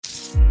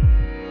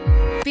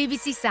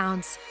BBC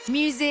Sounds.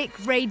 Music,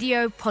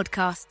 radio,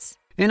 podcasts.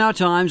 In Our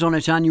Time's on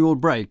its annual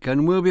break,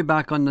 and we'll be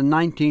back on the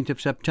 19th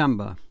of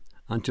September.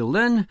 Until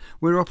then,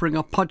 we're offering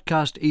a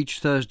podcast each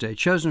Thursday,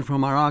 chosen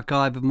from our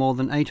archive of more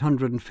than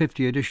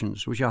 850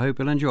 editions, which I hope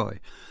you'll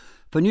enjoy.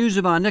 For news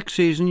of our next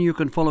season, you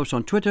can follow us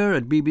on Twitter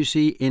at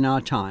BBC In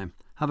Our Time.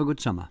 Have a good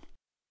summer.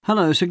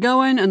 Hello, Sir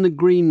Gawain and the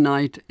Green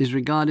Knight is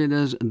regarded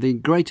as the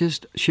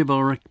greatest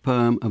chivalric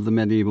poem of the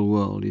medieval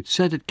world. It's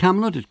set at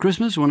Camelot at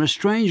Christmas when a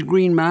strange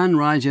green man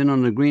rides in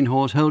on a green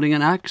horse holding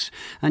an axe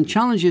and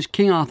challenges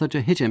King Arthur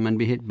to hit him and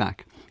be hit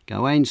back.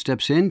 Gawain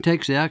steps in,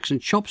 takes the axe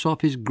and chops off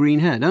his green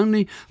head,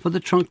 only for the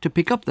trunk to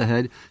pick up the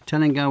head,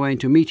 telling Gawain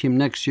to meet him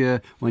next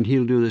year when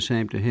he'll do the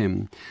same to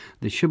him.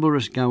 The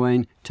chivalrous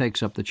Gawain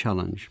takes up the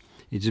challenge.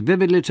 It's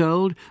vividly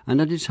told, and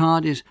at its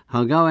heart is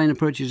how Gawain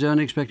approaches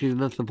unexpected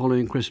death the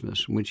following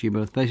Christmas, which he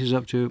both faces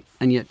up to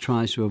and yet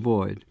tries to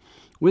avoid.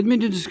 With me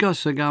to discuss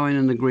Sir Gawain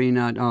and the Green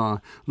Knight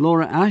are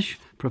Laura Ashe,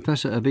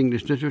 Professor of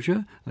English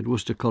Literature at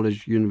Worcester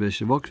College,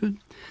 University of Oxford;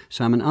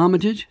 Simon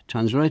Armitage,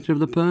 translator of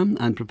the poem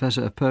and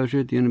Professor of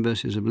Poetry at the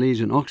Universities of Leeds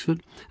and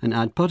Oxford; and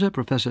Ad Potter,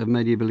 Professor of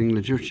Medieval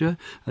English Literature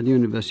at the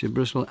University of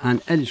Bristol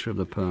and editor of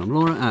the poem.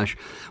 Laura Ashe,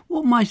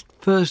 what might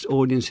first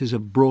audiences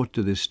have brought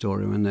to this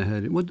story when they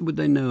heard it? What would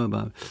they know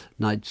about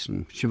knights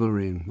and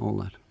chivalry and all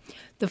that?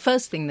 The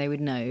first thing they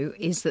would know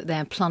is that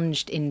they're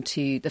plunged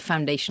into the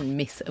foundation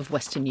myth of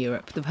Western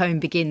Europe. The poem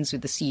begins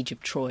with the siege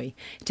of Troy.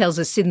 It tells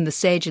us, "Sin the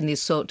siege and the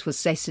assault was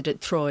cessed at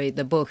Troy,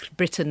 the both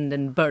Britain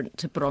and burnt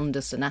to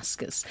Brondus and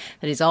Ascus."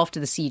 That is, after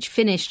the siege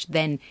finished,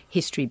 then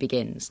history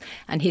begins.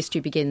 And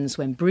history begins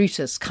when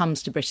Brutus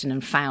comes to Britain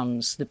and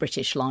founds the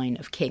British line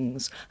of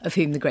kings, of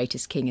whom the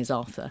greatest king is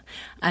Arthur.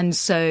 And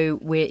so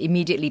we're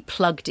immediately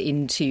plugged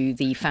into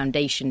the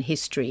foundation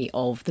history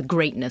of the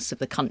greatness of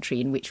the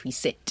country in which we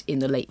sit in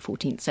the late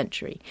 14th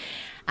century.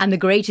 And the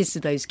greatest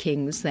of those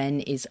kings then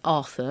is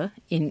Arthur,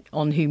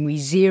 on whom we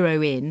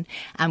zero in,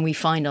 and we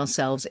find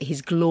ourselves at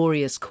his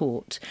glorious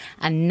court.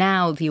 And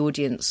now the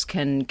audience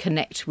can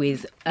connect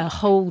with a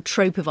whole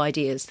trope of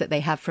ideas that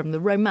they have from the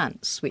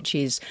romance, which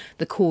is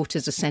the court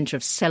as a centre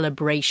of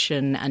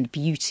celebration and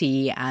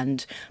beauty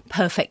and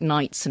perfect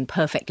knights and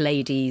perfect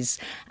ladies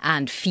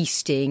and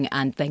feasting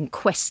and then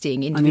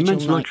questing individual and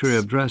immense knights. luxury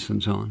of dress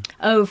and so on.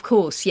 Oh, of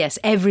course, yes,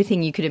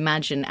 everything you could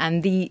imagine.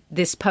 And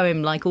this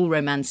poem, like all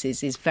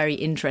romances, is very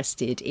interested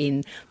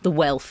in the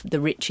wealth, the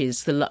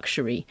riches, the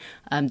luxury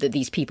that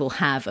these people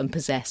have and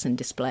possess and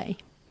display.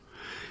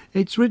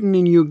 It's written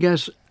in, you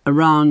guess,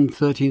 around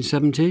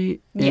 1370.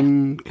 Yeah.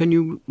 Can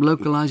you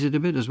localise it a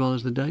bit as well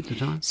as the date, the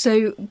time?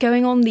 So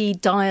going on the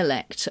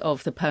dialect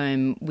of the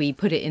poem, we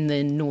put it in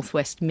the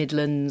Northwest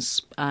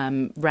Midlands,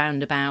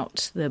 round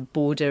about the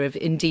border of,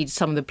 indeed,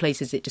 some of the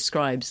places it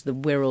describes, the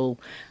Wirral,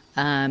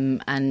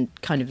 and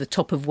kind of the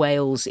top of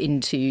Wales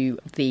into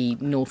the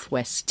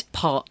northwest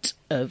part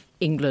of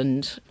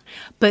England.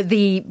 But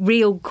the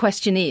real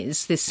question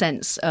is this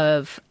sense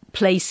of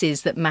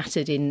places that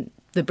mattered in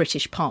the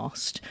British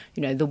past,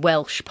 the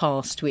Welsh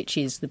past, which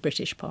is the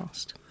British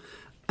past.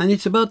 And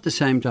it's about the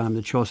same time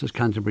that Chaucer's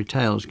Canterbury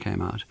Tales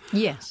came out.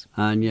 Yes.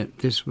 And yet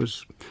this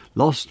was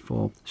lost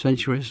for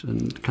centuries,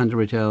 and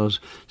Canterbury Tales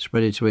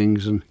spread its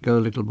wings, and Go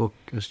Little Book,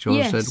 as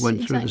Chaucer said,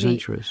 went through the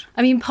centuries.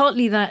 I mean,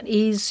 partly that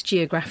is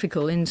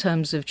geographical in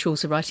terms of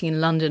Chaucer writing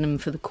in London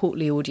and for the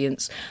courtly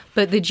audience,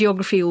 but the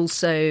geography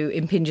also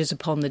impinges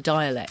upon the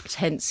dialect.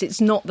 Hence,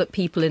 it's not that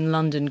people in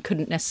London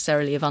couldn't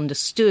necessarily have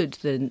understood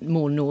the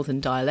more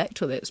northern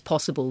dialect, although it's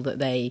possible that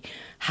they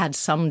had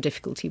some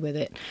difficulty with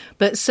it.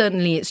 But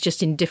certainly it's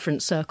just in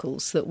different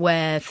circles, that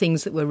where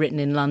things that were written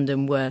in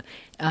London were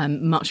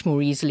much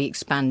more easily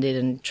expanded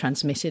and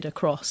transmitted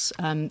across,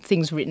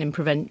 things written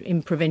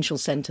in provincial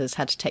centres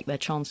had to take their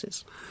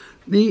chances.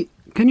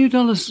 Can you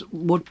tell us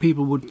what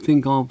people would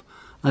think of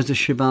as the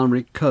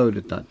chivalric code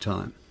at that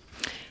time?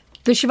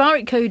 The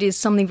chivalric code is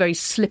something very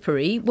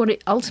slippery. What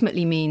it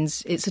ultimately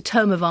means, it's a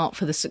term of art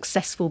for the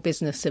successful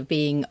business of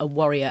being a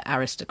warrior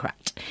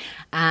aristocrat.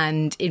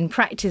 And in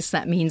practice,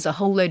 that means a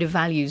whole load of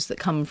values that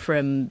come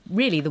from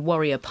really the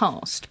warrior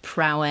past: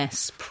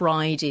 prowess,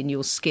 pride in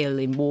your skill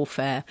in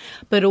warfare,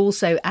 but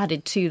also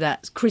added to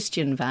that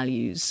Christian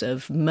values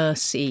of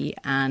mercy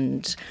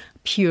and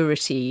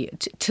purity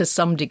to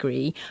some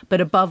degree, but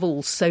above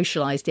all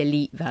socialised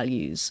elite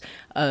values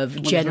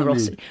of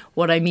generosity.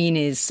 What I mean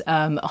is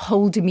a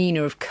whole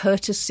demeanour of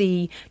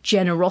courtesy,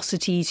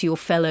 generosity to your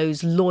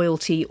fellows,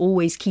 loyalty,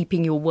 always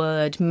keeping your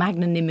word,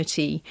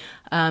 magnanimity,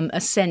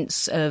 a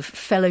sense of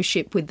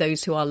fellowship with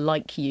those who are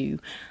like you.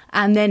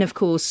 And then, of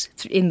course,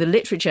 in the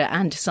literature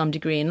and to some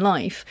degree in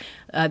life,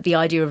 the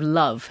idea of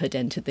love had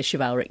entered the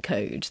chivalric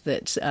code,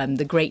 that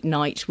the great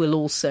knight will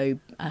also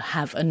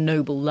have a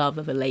noble love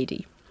of a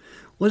lady.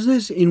 Was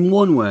this, in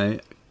one way,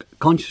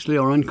 consciously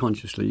or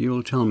unconsciously,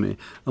 you'll tell me,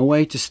 a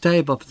way to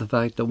stave off the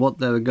fact that what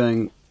they were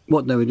going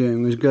what they were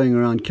doing was going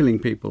around killing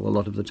people a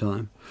lot of the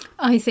time.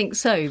 I think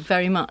so,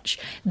 very much.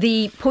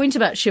 The point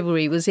about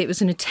chivalry was it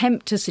was an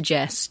attempt to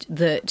suggest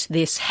that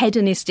this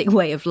hedonistic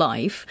way of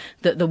life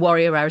that the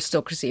warrior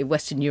aristocracy of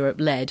Western Europe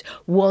led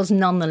was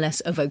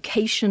nonetheless a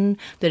vocation,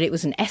 that it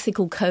was an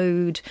ethical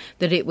code,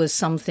 that it was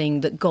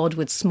something that God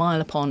would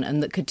smile upon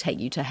and that could take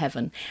you to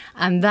heaven.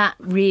 And that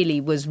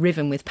really was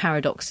riven with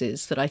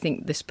paradoxes that I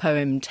think this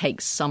poem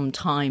takes some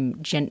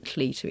time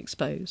gently to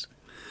expose.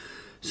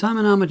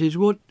 Simon Armitage,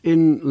 what,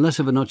 in less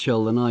of a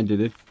nutshell than I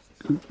did it,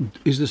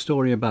 is the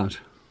story about?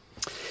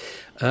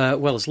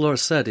 Well, as Laura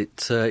said,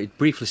 it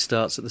briefly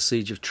starts at the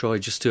Siege of Troy,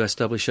 just to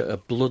establish a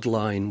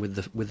bloodline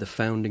with the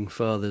founding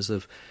fathers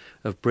of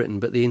Britain.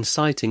 But the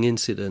inciting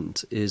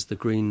incident is the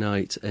Green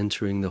Knight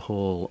entering the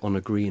hall on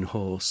a green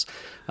horse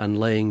and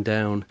laying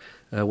down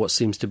what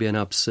seems to be an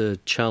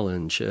absurd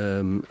challenge,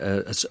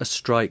 a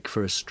strike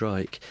for a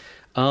strike.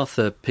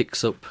 Arthur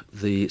picks up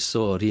the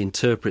sword. He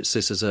interprets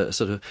this as a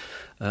sort of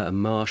a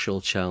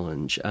martial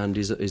challenge and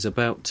is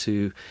about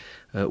to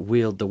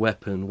wield the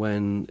weapon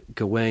when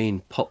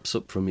Gawain pops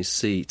up from his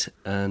seat.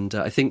 And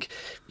I think,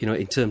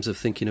 in terms of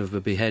thinking of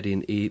a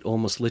beheading, he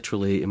almost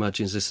literally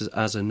imagines this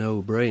as a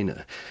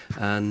no-brainer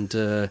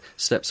and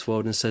steps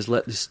forward and says,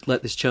 let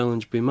this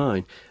challenge be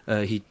mine.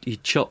 He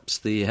chops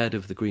the head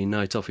of the Green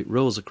Knight off. It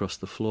rolls across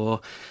the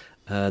floor.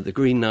 The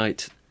Green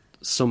Knight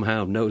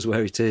somehow knows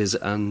where it is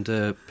and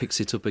picks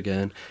it up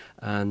again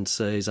and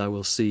says, I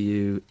will see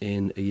you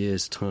in a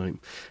year's time,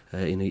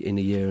 in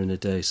a year and a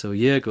day. So a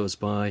year goes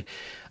by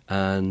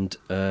and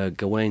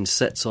Gawain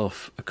sets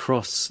off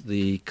across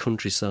the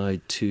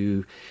countryside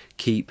to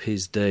keep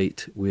his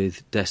date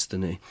with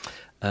destiny.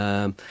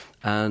 And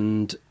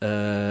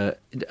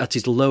at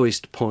his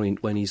lowest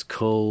point, when he's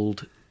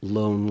cold,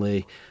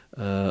 lonely,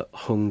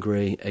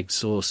 hungry,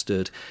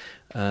 exhausted,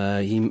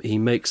 he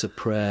makes a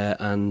prayer,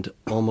 and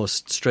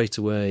almost straight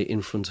away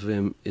in front of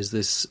him is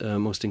this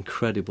most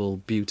incredible,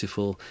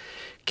 beautiful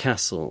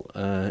castle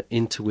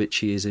into which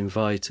he is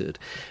invited.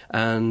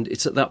 And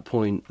it's at that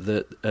point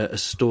that a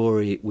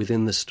story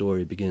within the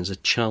story begins, a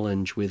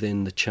challenge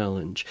within the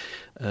challenge.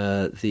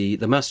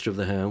 The master of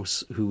the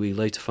house, who we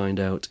later find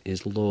out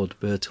is Lord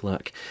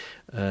Bertilac,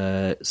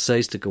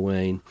 says to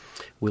Gawain,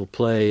 we'll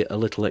play a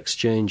little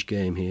exchange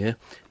game here.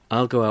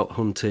 I'll go out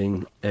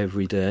hunting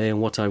every day, and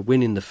what I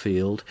win in the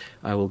field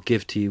I will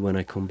give to you when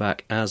I come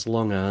back, as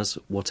long as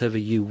whatever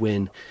you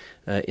win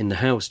in the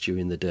house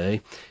during the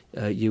day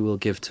you will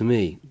give to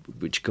me,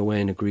 which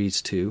Gawain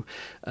agrees to.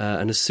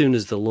 And as soon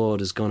as the Lord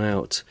has gone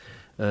out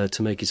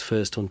to make his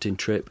first hunting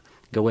trip,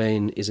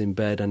 Gawain is in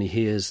bed and he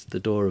hears the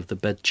door of the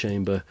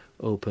bedchamber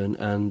open,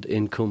 and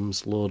in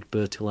comes Lord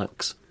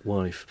Bertilac's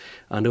wife.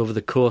 And over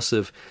the course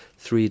of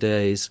 3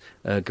 days,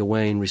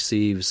 Gawain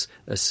receives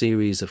a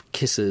series of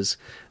kisses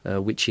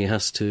which he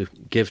has to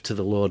give to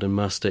the Lord and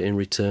Master in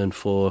return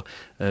for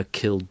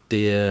killed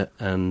deer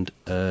and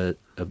a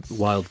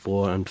wild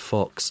boar and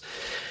fox.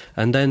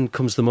 And then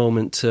comes the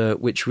moment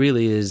which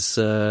really is,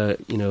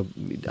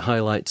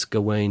 highlights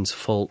Gawain's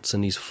faults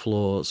and his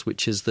flaws,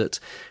 which is that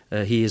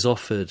he is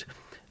offered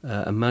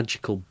a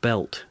magical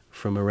belt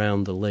from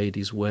around the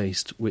lady's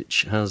waist,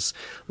 which has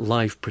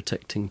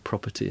life-protecting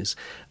properties.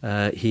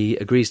 He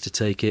agrees to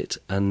take it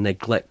and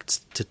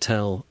neglects to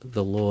tell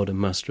the Lord and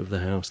Master of the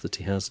house that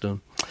he has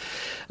done.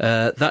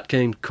 That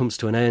game comes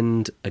to an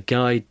end. A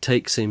guide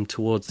takes him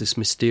towards this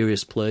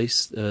mysterious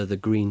place, the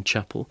Green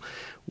Chapel,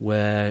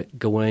 where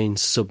Gawain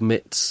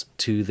submits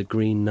to the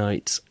Green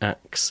Knight's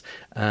axe.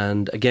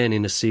 And again,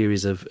 in a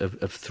series of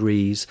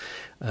threes,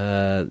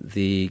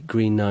 the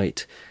Green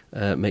Knight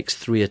makes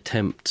 3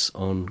 attempts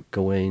on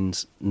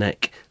Gawain's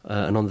neck,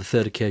 and on the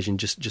third occasion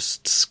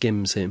just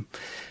skims him.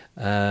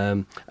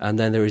 And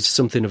then there is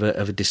something of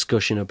a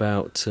discussion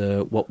about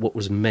what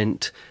was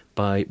meant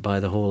by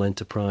the whole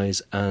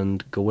enterprise,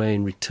 and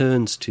Gawain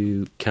returns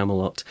to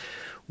Camelot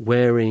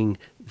wearing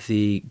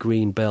the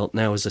green belt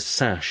now as a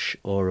sash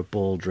or a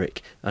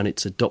baldric, and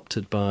it's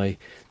adopted by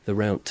the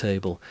Round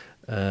Table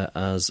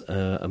as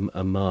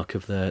a mark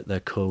of their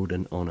code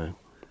and honour.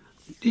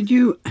 Did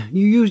you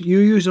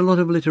use a lot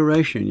of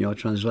alliteration in your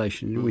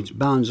translation, which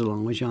bounds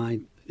along, which I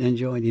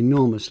enjoyed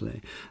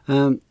enormously.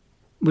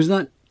 Was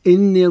that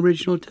in the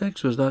original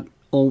text? Was that,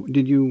 or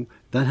did you?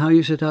 That how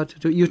you set out to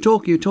do? You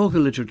talk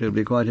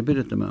alliteratively quite a bit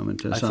at the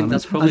moment. I think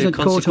that's probably a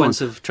consequence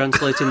of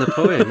translating the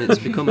poem. It's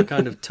become a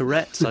kind of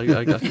Tourette's. I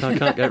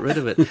can't get rid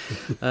of it.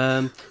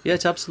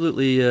 It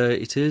absolutely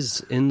it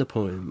is in the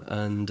poem,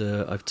 and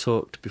I've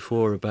talked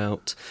before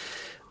about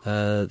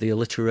the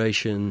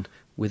alliteration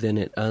within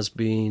it as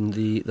being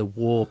the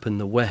warp and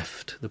the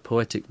weft, the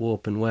poetic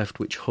warp and weft,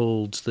 which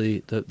holds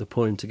the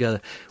poem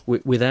together.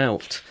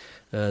 Without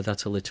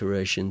that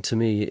alliteration, to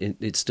me,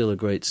 it's still a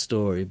great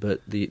story, but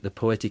the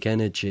poetic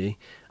energy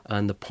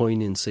and the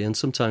poignancy and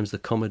sometimes the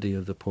comedy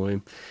of the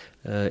poem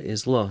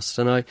is lost.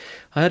 And I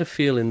had a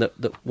feeling that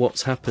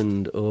what's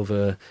happened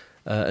over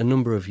a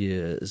number of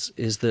years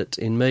is that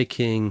in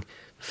making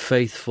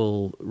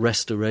faithful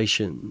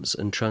restorations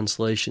and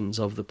translations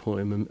of the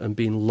poem and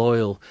being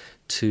loyal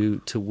to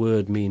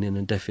word meaning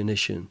and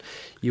definition,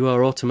 you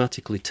are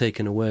automatically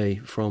taken away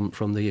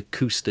from the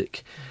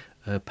acoustic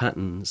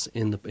patterns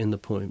in the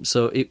poem.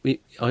 So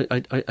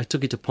I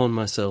took it upon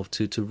myself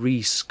to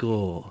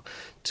rescore,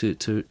 to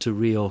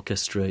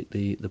reorchestrate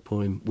the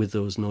poem with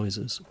those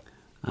noises.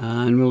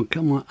 And we'll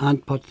come on,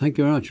 Ad, thank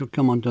you very much. We'll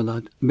come on to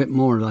that, a bit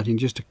more of that in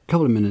just a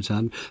couple of minutes,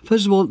 Ad.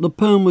 First of all, the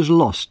poem was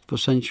lost for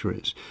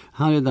centuries.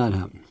 How did that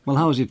happen? Well,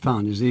 how was it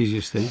found is the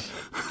easiest thing.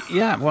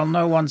 Yeah, well,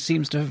 no one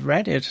seems to have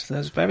read it.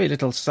 There's very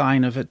little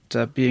sign of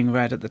it being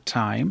read at the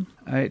time.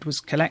 It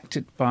was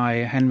collected by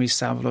Henry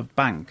Saville of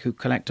Bank, who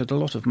collected a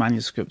lot of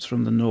manuscripts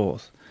from the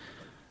north.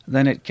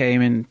 Then it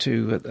came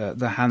into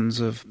the hands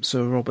of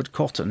Sir Robert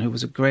Cotton, who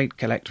was a great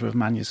collector of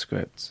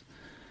manuscripts.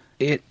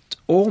 It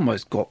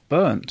almost got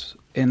burnt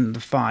in the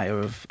fire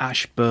of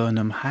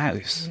Ashburnham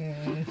House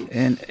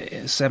in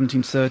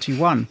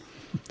 1731.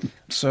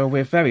 So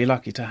we're very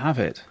lucky to have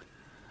it.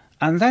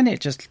 And then it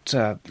just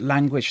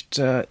languished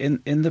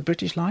in the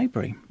British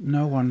Library.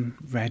 No one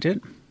read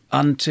it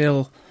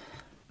until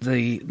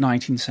the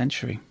 19th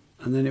century.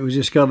 And then it was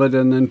discovered,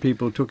 and then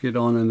people took it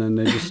on, and then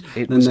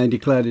they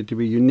declared it to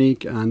be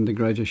unique and the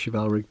greatest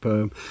chivalric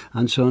poem,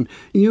 and so on.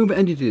 You've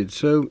edited,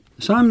 so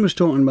Simon was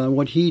talking about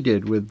what he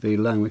did with the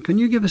language. Can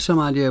you give us some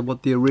idea of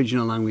what the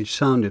original language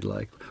sounded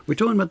like? We're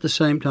talking about the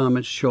same time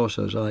as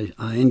Chaucer, as I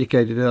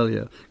indicated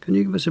earlier. Can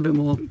you give us a bit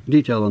more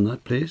detail on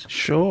that, please?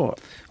 Sure.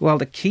 Well,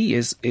 the key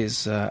is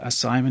as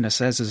Simon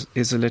says,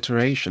 is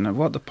alliteration. And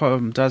what the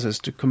poem does is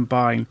to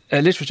combine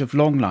alliterative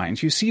long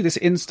lines. You see this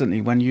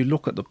instantly when you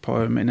look at the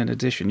poem in an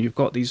edition. You've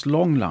got these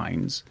long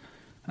lines,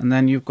 and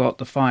then you've got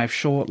the 5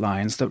 short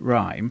lines that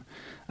rhyme.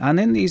 And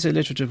in these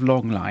alliterative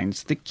long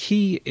lines, the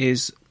key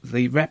is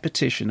the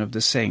repetition of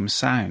the same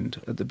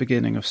sound at the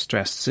beginning of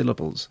stressed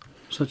syllables.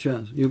 Such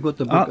as? You've got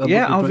the book.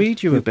 I'll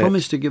read you a bit. You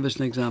promised to give us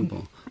an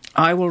example.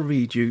 I will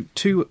read you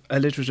 2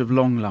 alliterative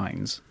long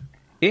lines.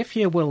 If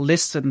ye will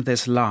listen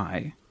this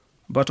lie,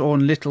 but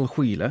on little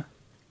wheeler,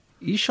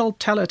 ye shall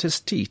tell it as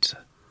teat,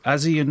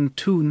 as ye in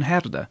tune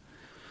herde.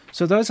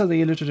 So those are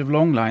the alliterative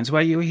long lines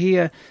where you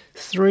hear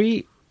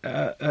 3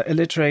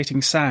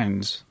 alliterating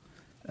sounds.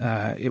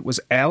 It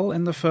was L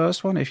in the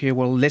first one, if ye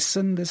will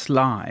listen this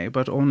lie,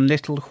 but on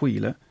little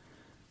wheeler.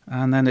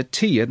 And then a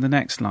T in the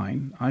next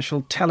line. I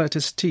shall tell it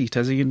as teat,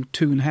 as in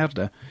tune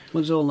herde.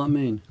 What does all that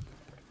mean?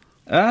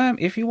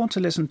 If you want to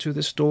listen to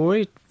the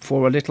story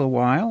for a little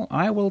while,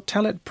 I will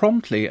tell it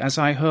promptly as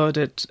I heard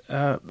it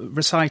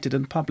recited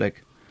in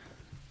public.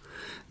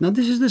 Now,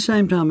 this is the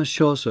same time as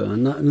Chaucer,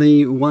 and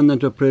the one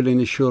that April in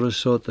the surest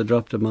sort, the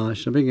Draft of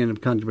March, the beginning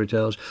of Canterbury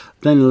Tales,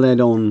 then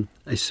led on,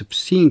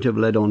 seemed to have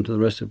led on to the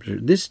rest of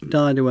it. This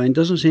died away and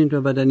doesn't seem to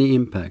have had any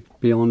impact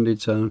beyond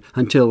its own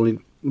until it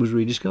was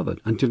rediscovered,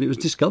 until it was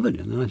discovered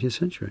in the 19th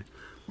century.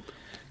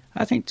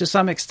 I think to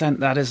some extent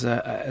that is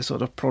a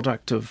sort of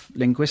product of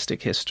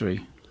linguistic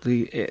history.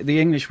 The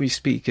English we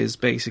speak is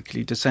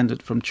basically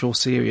descended from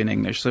Chaucerian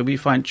English, so we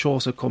find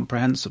Chaucer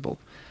comprehensible.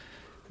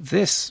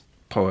 This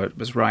poet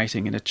was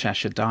writing in a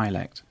Cheshire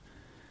dialect.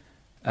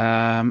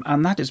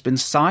 And that has been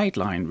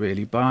sidelined,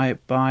 really, by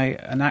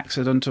an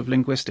accident of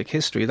linguistic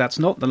history. That's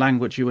not the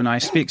language you and I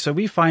speak, so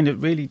we find it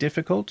really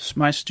difficult.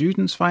 My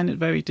students find it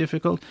very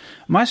difficult.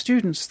 My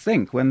students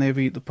think, when they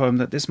read the poem,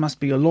 that this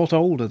must be a lot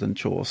older than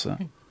Chaucer.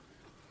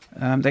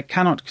 They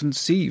cannot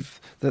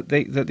conceive that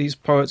these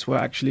poets were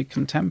actually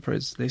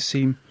contemporaries. They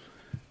seem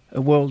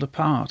a world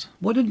apart.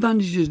 What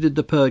advantages did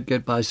the poet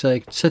get by,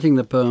 say, setting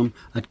the poem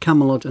at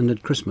Camelot and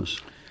at Christmas?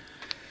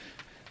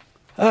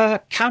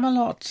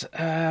 Camelot,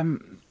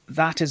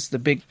 that is the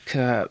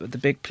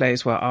big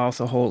place where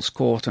Arthur holds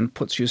court and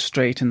puts you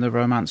straight in the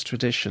Romance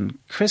tradition.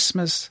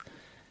 Christmas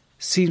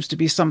seems to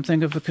be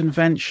something of a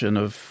convention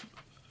of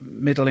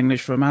Middle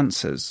English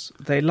romances.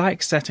 They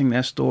like setting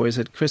their stories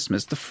at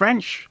Christmas. The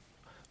French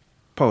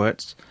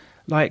poets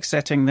like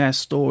setting their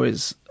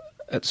stories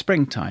at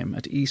springtime,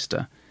 at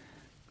Easter.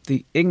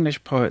 The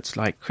English poets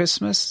like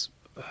Christmas,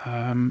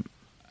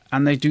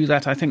 and they do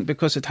that, I think,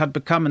 because it had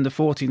become in the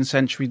 14th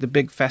century the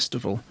big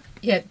festival.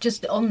 Yeah,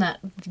 just on that,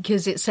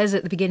 because it says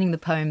at the beginning of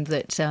the poem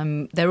that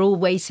they're all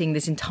waiting,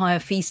 this entire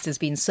feast has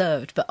been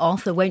served, but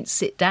Arthur won't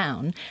sit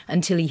down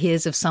until he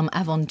hears of some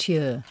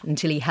aventure,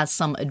 until he has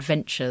some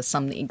adventure,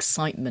 some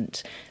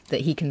excitement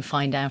that he can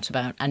find out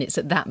about. And it's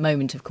at that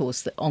moment, of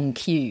course, that on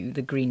cue,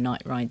 the Green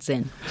Knight rides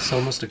in. It's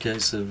almost a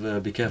case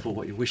of be careful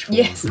what you wish for,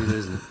 yes. Really,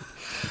 isn't it?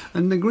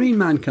 And the Green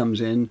Man comes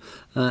in,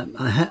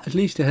 at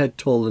least a head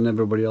taller than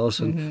everybody else,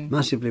 and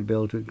massively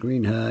built with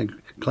green hair,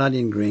 clad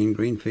in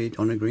green feet,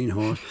 on a green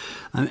horse.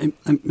 I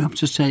have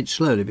to say it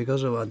slowly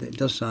because it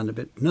does sound a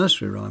bit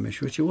nursery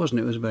rhymish, which it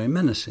wasn't. It was very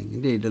menacing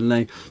indeed, and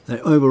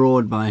they're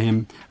overawed by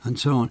him and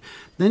so on.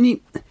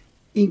 Then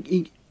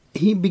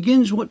he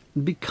begins what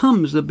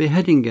becomes the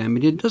beheading game,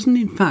 but he doesn't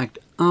in fact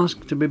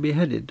ask to be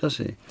beheaded, does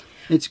he?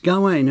 It's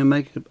Gawain who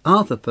make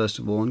Arthur first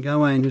of all, and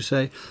Gawain who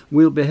say,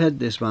 "We'll behead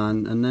this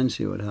man and then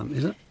see what happens."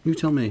 Is that? You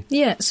tell me.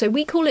 Yeah, so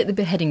we call it the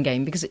beheading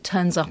game because it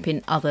turns up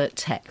in other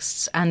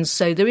texts. And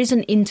so there is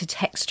an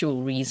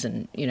intertextual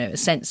reason, a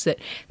sense that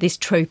this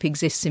trope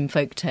exists in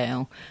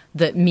folktale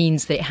that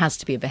means that it has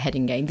to be a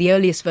beheading game. The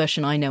earliest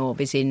version I know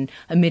of is in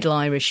a Middle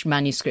Irish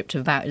manuscript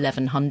of about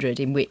 1100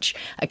 in which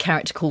a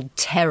character called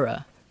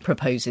Terror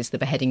proposes the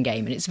beheading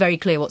game, and it's very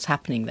clear what's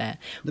happening there.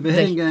 The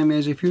beheading game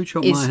is, if you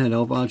chop my head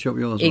off, I'll chop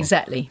yours off.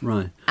 Exactly.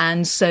 Right.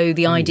 And so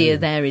the idea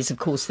there is, of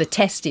course, the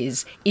test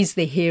is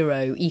the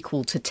hero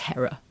equal to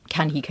terror?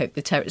 Can he cope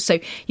with terror? So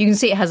you can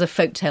see it has a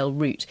folktale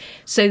root.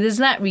 So there's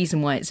that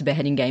reason why it's a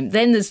beheading game.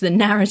 Then there's the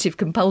narrative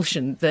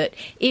compulsion that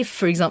if,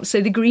 for example, so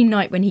the Green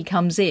Knight, when he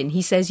comes in,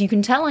 he says, "You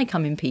can tell I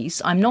come in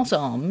peace. I'm not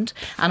armed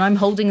and I'm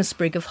holding a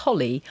sprig of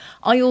holly.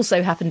 I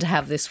also happen to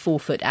have this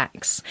 4-foot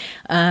axe."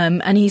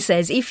 And he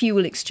says, "If you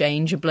will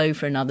exchange a blow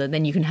for another,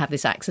 then you can have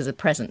this axe as a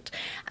present."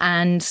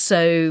 And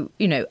so,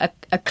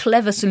 a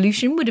clever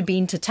solution would have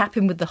been to tap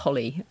him with the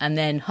holly and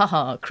then,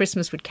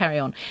 Christmas would carry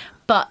on.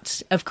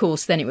 But, of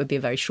course, then it would be a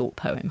very short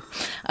poem.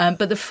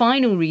 But the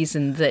final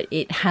reason that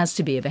it has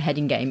to be a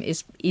beheading game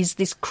is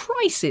this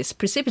crisis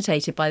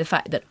precipitated by the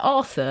fact that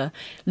Arthur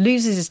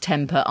loses his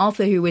temper.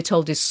 Arthur, who we're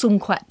told is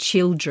somewhat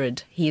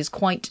childred. He is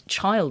quite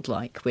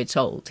childlike, we're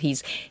told.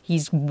 He's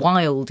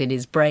wild in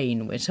his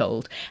brain, we're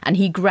told. And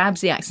he grabs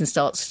the axe and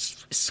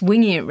starts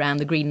swinging it round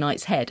the Green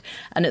Knight's head.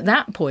 And at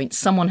that point,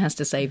 someone has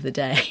to save the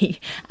day.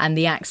 And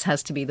the axe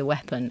has to be the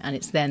weapon. And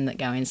it's then that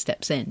Gawain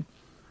steps in.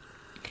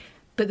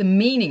 But the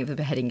meaning of the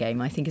beheading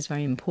game, I think, is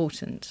very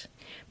important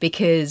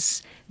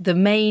because the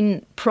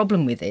main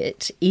problem with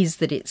it is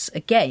that it's a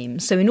game.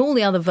 So in all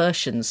the other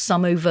versions,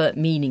 some overt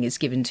meaning is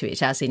given to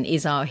it, as in,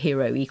 is our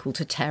hero equal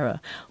to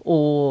terror?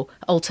 Or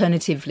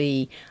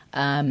alternatively,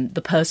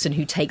 the person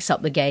who takes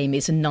up the game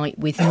is a knight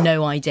with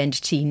no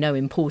identity, no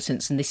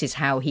importance, and this is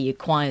how he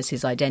acquires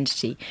his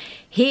identity.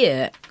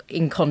 Here,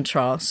 in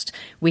contrast,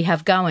 we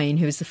have Gawain,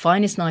 who is the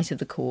finest knight of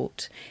the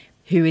court,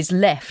 who is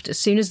left, as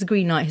soon as the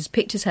Green Knight has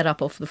picked his head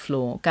up off the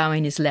floor,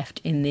 Gawain is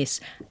left in this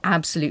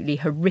absolutely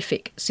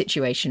horrific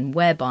situation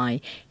whereby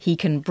he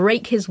can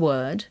break his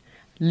word,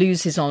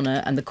 lose his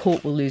honour, and the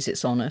court will lose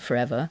its honour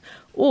forever,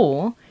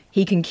 or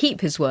he can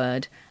keep his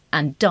word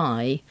and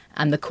die,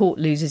 and the court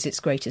loses its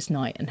greatest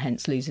knight and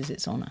hence loses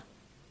its honour.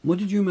 What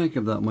did you make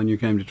of that when you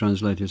came to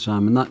translate it,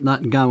 Simon?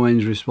 That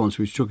Gawain's response,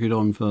 which took it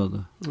on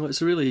further. Well,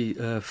 it's a really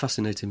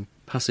fascinating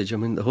passage. I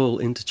mean, the whole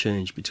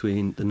interchange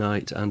between the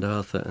knight and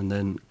Arthur and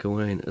then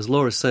Gawain. As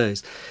Laura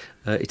says,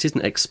 it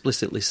isn't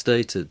explicitly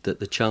stated that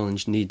the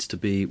challenge needs to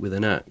be with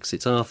an axe.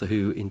 It's Arthur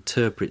who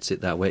interprets it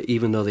that way,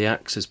 even though the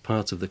axe is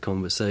part of the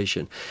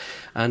conversation.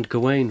 And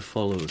Gawain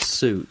follows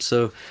suit.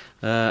 So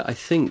I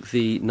think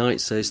the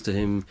knight says to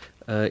him,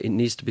 it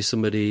needs to be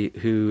somebody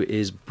who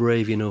is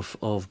brave enough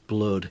of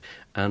blood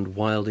and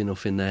wild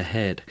enough in their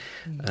head.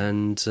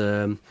 And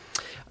the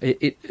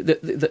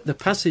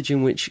passage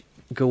in which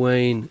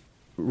Gawain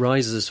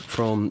rises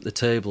from the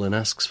table and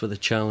asks for the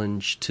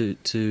challenge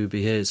to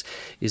be his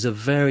is a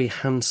very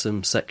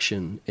handsome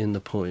section in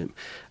the poem.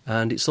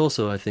 And it's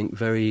also, I think,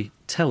 very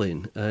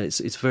telling.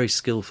 It's very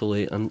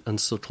skillfully and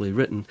subtly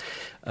written.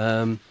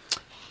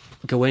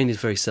 Gawain is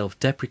very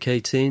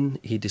self-deprecating.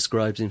 He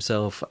describes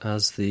himself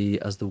as the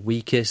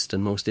weakest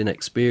and most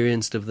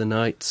inexperienced of the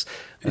knights.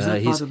 Is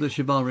that part of the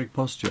chivalric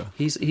posture?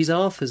 He's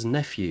Arthur's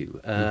nephew.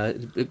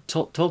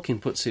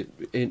 Tolkien puts it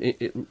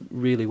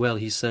really well.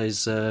 He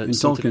says in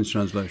Tolkien's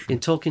translation. In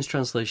Tolkien's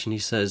translation, he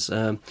says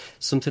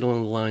something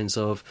along the lines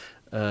of,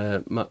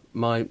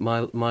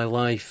 "My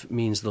life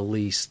means the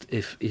least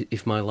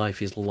if my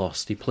life is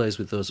lost." He plays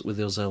with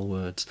those L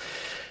words,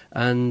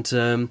 and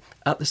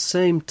at the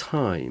same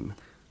time.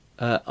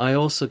 I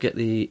also get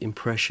the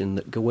impression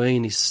that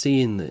Gawain is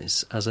seeing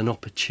this as an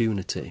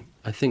opportunity.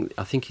 I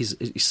think he's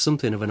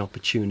something of an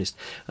opportunist,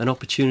 an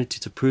opportunity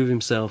to prove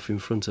himself in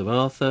front of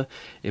Arthur,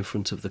 in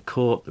front of the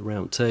court, the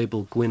Round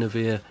Table,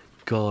 Guinevere,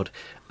 God,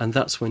 and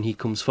that's when he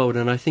comes forward.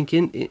 And I think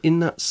in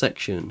that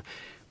section,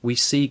 we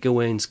see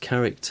Gawain's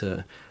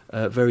character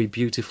very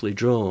beautifully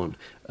drawn.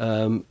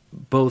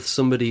 Both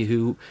somebody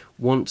who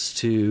wants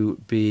to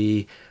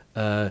be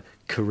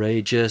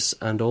courageous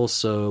and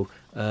also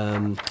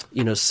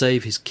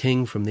save his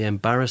king from the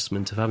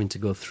embarrassment of having to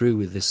go through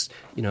with this,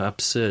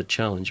 absurd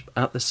challenge. But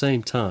at the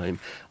same time,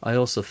 I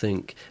also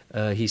think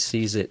he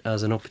sees it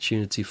as an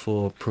opportunity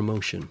for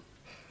promotion.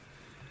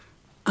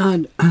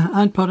 And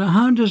Potter,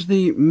 how does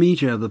the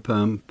metre of the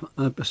poem,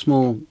 a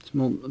small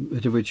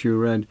bit of which you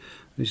read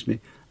recently,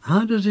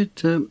 how does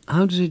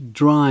it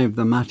drive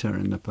the matter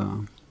in the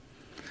poem?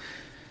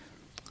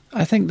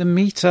 I think the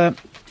metre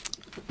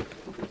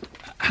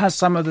has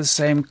some of the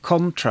same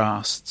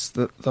contrasts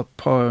that the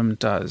poem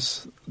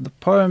does. The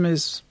poem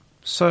is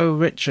so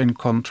rich in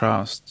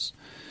contrasts,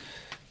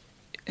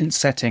 in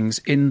settings,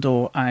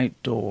 indoor,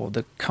 outdoor,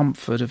 the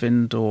comfort of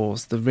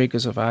indoors, the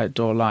rigours of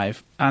outdoor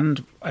life.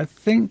 And I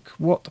think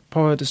what the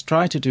poet has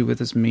tried to do with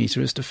his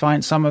metre is to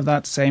find some of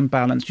that same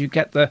balance. You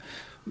get the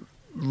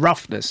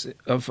roughness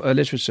of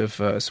alliterative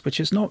verse, which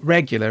is not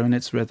regular in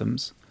its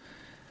rhythms.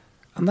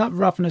 And that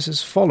roughness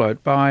is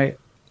followed by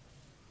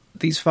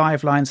these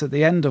 5 lines at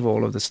the end of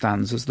all of the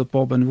stanzas, the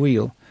bob and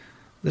wheel,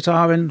 that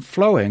are in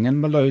flowing and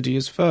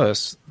melodious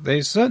verse.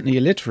 They certainly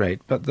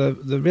alliterate, but the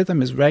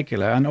rhythm is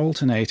regular and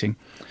alternating.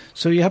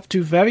 So you have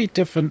 2 very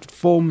different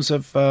forms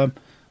of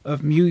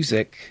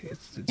music.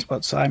 It's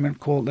what Simon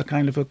called the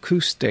kind of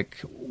acoustic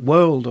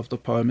world of the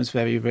poem is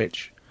very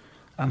rich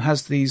and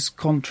has these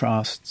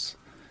contrasts,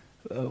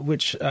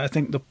 which I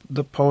think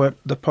the poet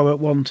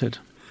wanted.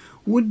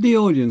 Would the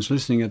audience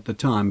listening at the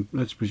time,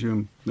 let's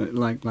presume, that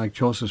like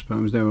Chaucer's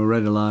poems, they were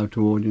read aloud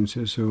to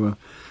audiences who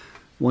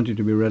wanted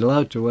to be read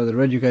aloud to, whether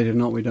educated or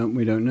not, we don't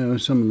know.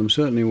 Some of them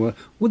certainly were.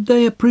 Would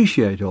they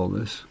appreciate all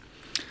this?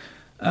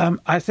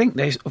 I think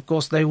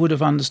they would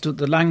have understood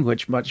the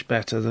language much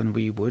better than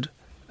we would.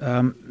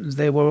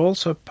 They were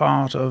also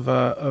part of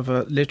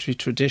a literary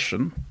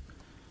tradition,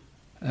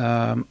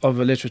 of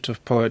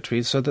alliterative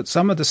poetry, so that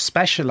some of the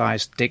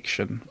specialised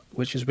diction,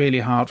 which is really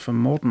hard for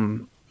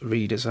modern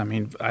readers. I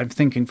mean, I'm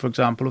thinking, for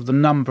example, of the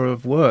number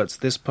of words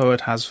this poet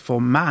has for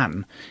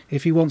man.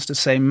 If he wants to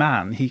say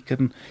man, he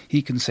can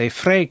say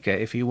freke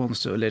if he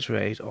wants to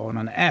alliterate on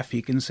an F.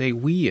 He can say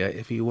weir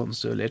if he wants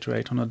to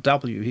alliterate on a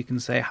W. He can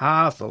say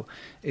hathel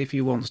if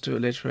he wants to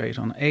alliterate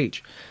on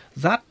H.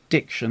 That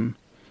diction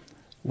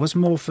was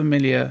more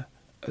familiar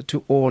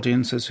to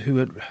audiences who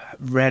had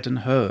read and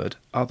heard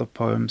other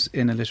poems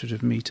in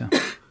alliterative metre.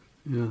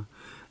 Yeah.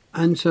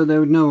 And so they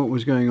would know what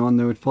was going on,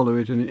 they would follow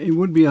it, and it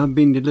would have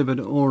been delivered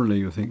orally,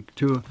 you think,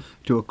 to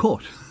a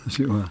court, as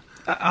it were.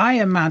 I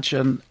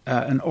imagine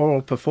an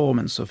oral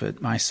performance of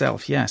it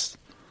myself, yes.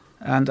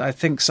 And I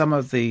think some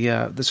of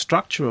the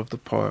structure of the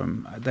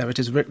poem, there it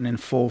is written in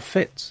 4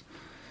 fits,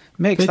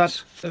 makes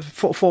Fits? that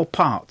 4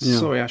 parts. Yeah.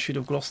 Sorry, I should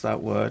have glossed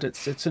that word.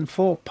 It's in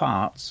 4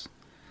 parts.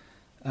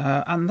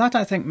 And that,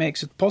 I think,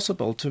 makes it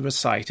possible to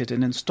recite it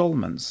in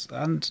instalments.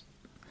 And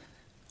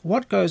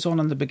what goes on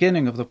in the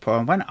beginning of the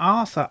poem, when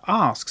Arthur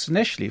asks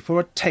initially for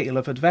a tale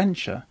of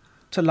adventure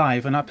to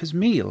liven up his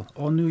meal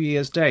on New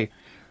Year's Day,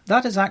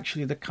 that is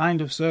actually the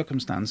kind of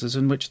circumstances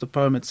in which the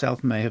poem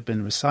itself may have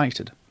been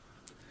recited.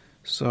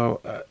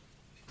 So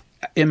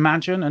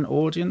imagine an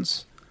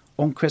audience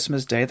on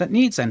Christmas Day that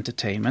needs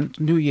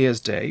entertainment, New Year's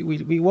Day.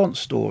 We want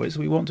stories,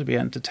 we want to be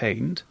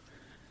entertained.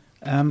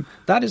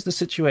 That is the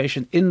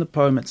situation in the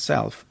poem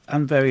itself,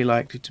 and very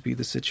likely to be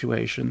the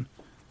situation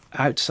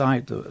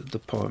outside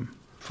the poem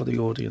for the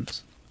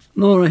audience.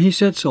 Laura, he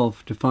sets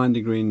off to find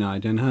the Green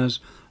Knight and has,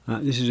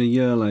 this is a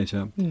year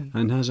later,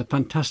 and has a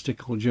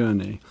fantastical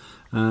journey.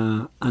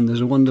 And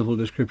there's a wonderful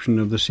description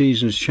of the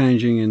seasons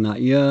changing in that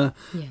year.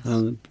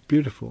 Yes.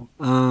 Beautiful.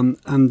 And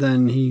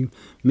then he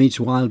meets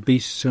wild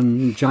beasts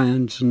and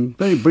giants, and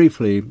very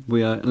briefly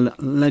we are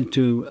led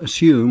to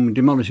assume,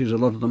 demolishes a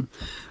lot of them,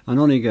 and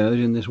on he goes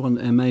in this one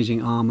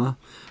amazing armour,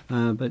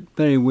 but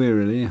very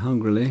wearily,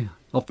 hungrily,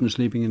 often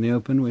sleeping in the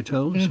open, we're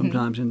told,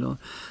 sometimes indoors.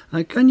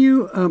 Can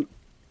you,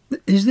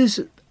 is this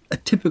a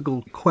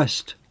typical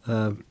quest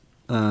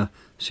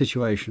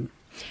situation?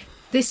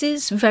 This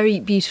is very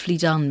beautifully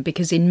done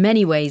because in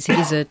many ways it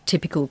is a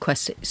typical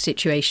quest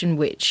situation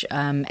which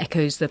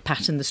echoes the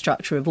pattern, the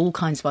structure of all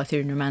kinds of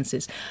Arthurian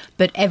romances,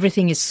 but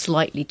everything is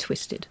slightly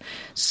twisted.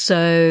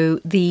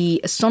 So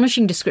the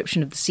astonishing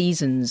description of the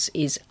seasons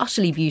is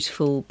utterly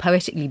beautiful,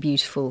 poetically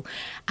beautiful,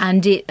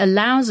 and it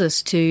allows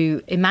us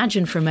to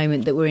imagine for a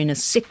moment that we're in a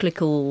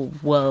cyclical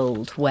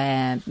world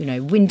where, you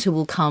know, winter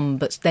will come,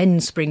 but then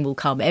spring will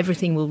come,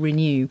 everything will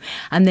renew.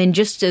 And then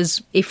just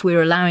as if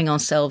we're allowing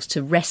ourselves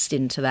to rest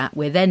into that,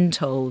 we're then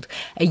told,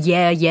 a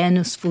year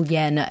Janus full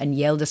Jena and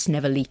Yeldus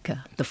never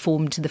leaker, the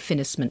form to the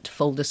finishment,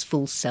 foldus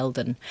full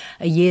selden.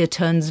 A year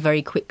turns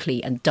very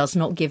quickly and does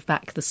not give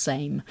back the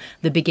same.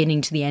 The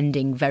beginning to the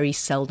ending very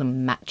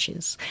seldom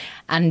matches.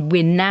 And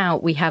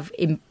we have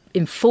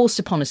enforced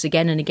upon us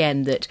again and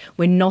again that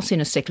we're not in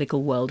a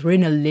cyclical world, we're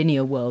in a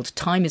linear world.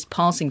 Time is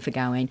passing for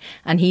Gawain,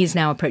 and he is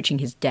now approaching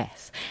his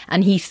death.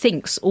 And he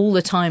thinks all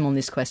the time on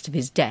this quest of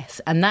his death.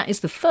 And that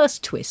is the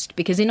first twist,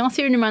 because in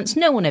Arthurian romance,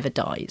 no one ever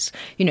dies.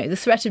 You know, the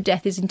threat of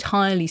death is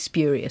entirely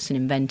spurious and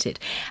invented.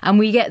 And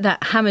we get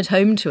that hammered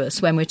home to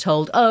us when we're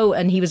told, oh,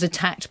 and he was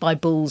attacked by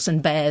bulls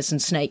and bears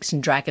and snakes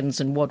and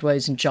dragons and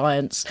wadwoes and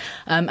giants.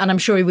 And I'm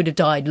sure he would have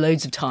died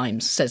loads of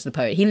times, says the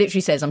poet. He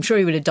literally says, I'm sure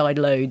he would have died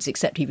loads,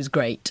 except he was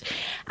great.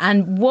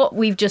 And what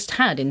we've just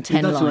had in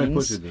 10 That's lines... the way he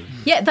puts it.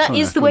 Yeah, that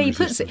is the way he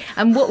puts it.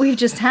 And what we've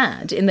just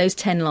had in those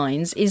 10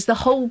 lines is the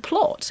whole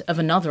plot of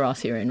another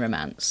Arthurian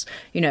romance.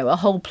 You know, a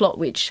whole plot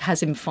which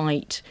has him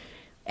fight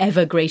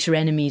ever greater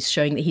enemies,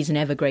 showing that he's an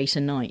ever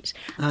greater knight.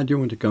 Do you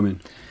want to come in?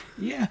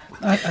 Yeah,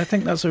 I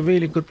think that's a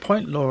really good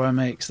point Laura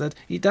makes, that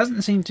he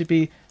doesn't seem to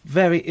be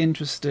very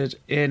interested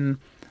in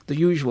the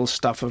usual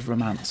stuff of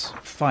romance,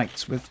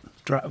 fights with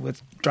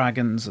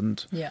dragons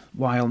and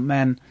wild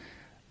men.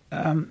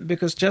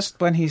 Because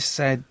just when he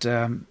said,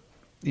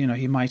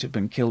 he might have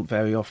been killed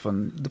very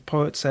often, the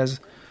poet says,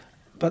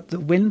 but the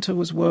winter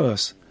was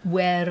worse.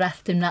 Where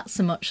rathdim not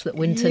so much that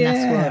winter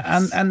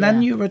worse. And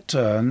then you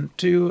return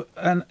to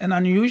an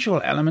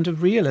unusual element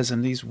of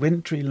realism, these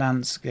wintry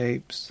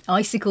landscapes.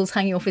 Icicles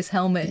hanging off his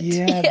helmet.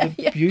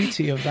 The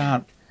beauty of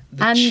that.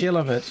 The chill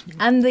of it.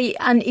 And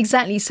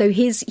exactly, so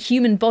his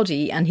human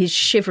body and his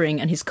shivering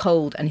and his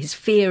cold and his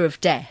fear of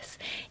death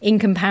in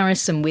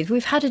comparison with,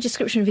 we've had a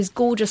description of his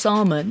gorgeous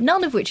armour,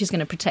 none of which is going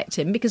to protect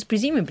him because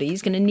presumably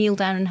he's going to kneel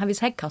down and have his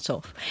head cut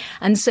off.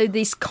 And so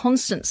this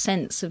constant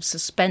sense of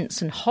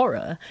suspense and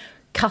horror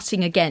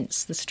cutting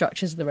against the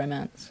structures of the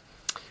romance.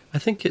 I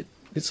think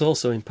it's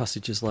also in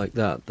passages like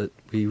that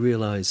we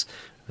realise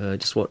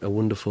just what a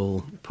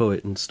wonderful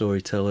poet and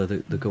storyteller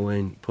the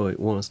Gawain poet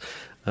was.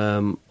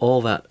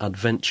 All that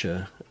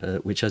adventure,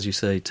 which, as you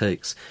say,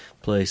 takes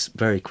place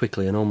very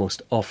quickly and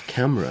almost off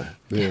camera,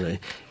 really,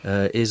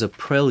 is a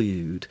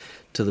prelude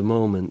to the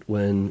moment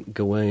when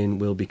Gawain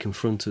will be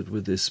confronted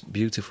with this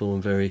beautiful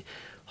and very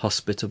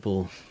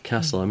hospitable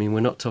castle. I mean, we're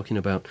not talking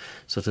about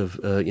sort of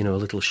a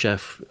little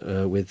chef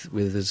with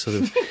a sort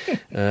of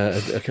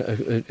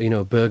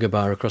a burger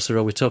bar across the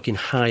road. We're talking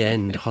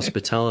high-end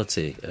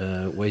hospitality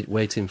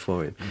waiting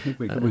for him. I think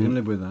we can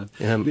live with that.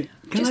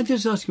 Can I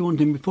just ask you one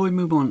thing before we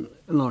move on,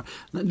 Laura?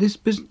 This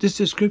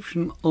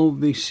description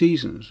of the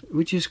seasons,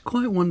 which is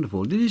quite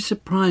wonderful, did it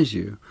surprise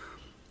you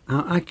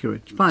how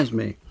accurate? Surprised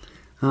me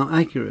how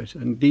accurate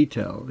and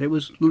detailed it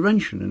was.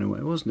 Laurentian in a way,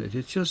 wasn't it?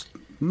 It's just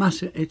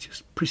massive. It's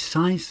just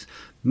precise,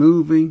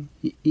 moving.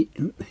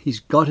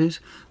 He's got it.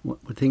 What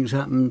things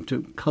happen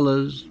to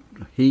colours,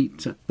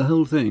 heat, the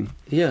whole thing.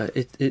 Yeah,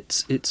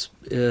 it's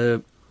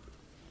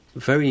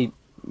very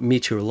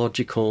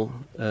meteorological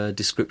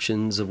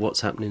descriptions of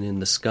what's happening in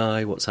the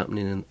sky, what's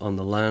happening on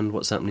the land,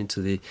 what's happening to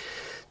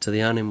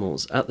the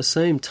animals. At the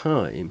same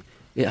time,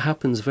 it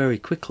happens very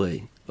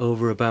quickly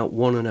over about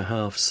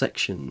 1.5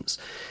 sections.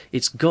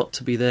 It's got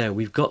to be there.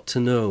 We've got to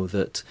know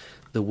that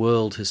the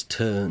world has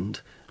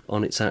turned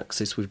on its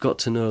axis. We've got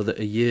to know that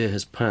a year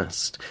has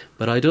passed.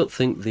 But I don't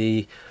think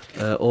the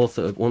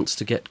author wants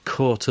to get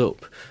caught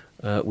up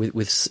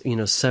with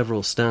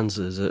several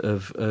stanzas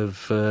of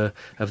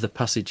the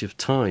passage of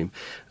time.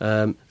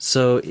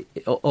 So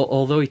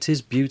although it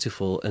is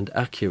beautiful and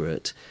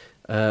accurate,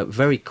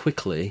 very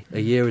quickly a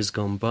year has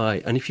gone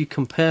by. And if you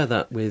compare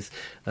that with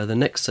the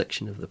next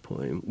section of the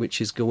poem, which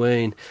is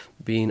Gawain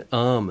being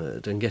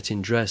armoured and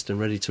getting dressed and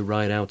ready to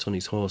ride out on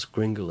his horse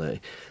Gringolay,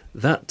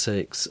 that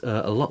takes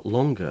a lot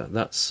longer.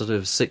 That's sort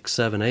of 6,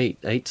 7,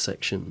 8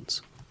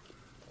 sections.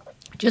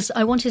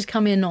 I wanted to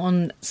come in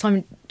on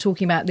Simon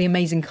talking about the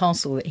amazing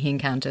castle that he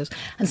encounters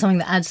and something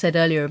that Ad said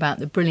earlier about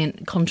the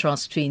brilliant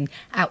contrast between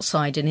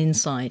outside and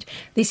inside.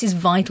 This is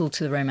vital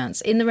to the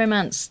romance. In the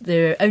romance,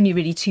 there are only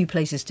really 2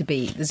 places to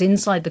be. There's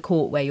inside the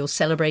court where you're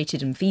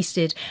celebrated and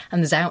feasted,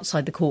 and there's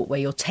outside the court where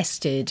you're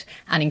tested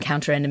and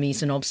encounter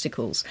enemies and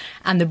obstacles.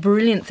 And the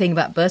brilliant thing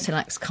about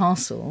Bertilac's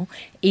castle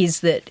is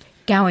that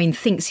Gawain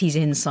thinks he's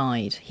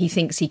inside. He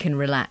thinks he can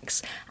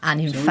relax.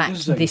 And in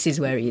fact, this is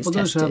where he is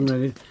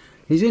tested.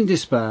 He's in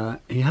despair.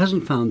 He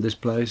hasn't found this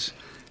place.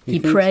 He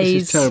prays.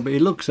 This is terrible. He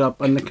looks up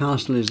and the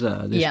castle is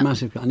there,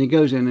 massive, and he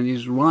goes in and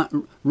he's right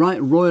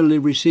royally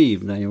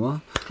received. There you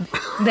are.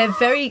 They're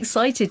very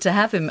excited to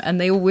have him,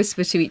 and they all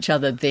whisper to each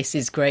other, "This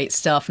is great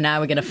stuff. Now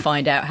we're going to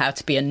find out how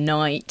to be a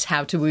knight,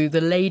 how to woo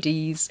the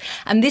ladies."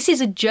 And this is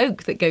a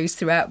joke that goes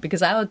throughout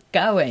because our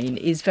Gawain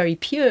is very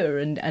pure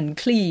and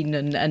clean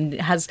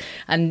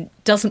and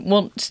doesn't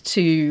want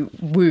to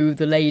woo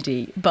the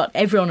lady, but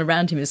everyone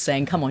around him is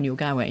saying, "Come on, you're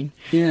Gawain."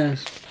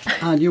 Yes,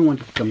 and you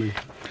want to come in.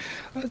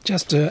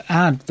 Just to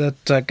add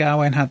that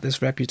Gawain had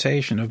this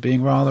reputation of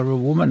being rather a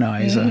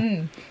womanizer.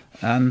 Mm-hmm.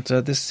 And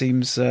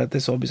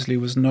this obviously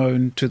was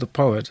known to the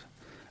poet.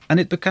 And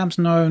it becomes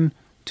known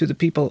to the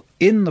people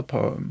in the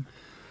poem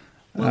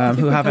who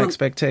have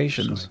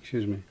expectations. Sorry,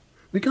 excuse me.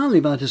 We can't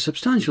leave out a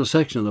substantial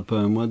section of the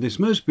poem where this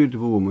most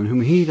beautiful woman,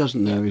 whom he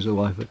doesn't know is the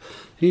wife of,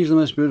 he's the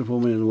most beautiful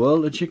woman in the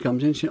world, and she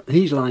comes in,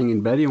 he's lying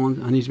in bed,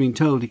 and he's been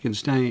told he can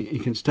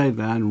stay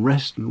there and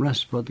rest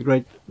for the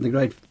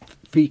great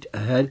feat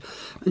ahead,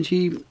 and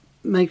she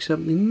makes a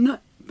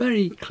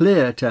very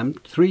clear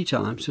attempt 3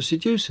 times to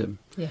seduce him.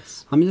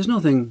 Yes. I mean, there's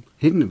nothing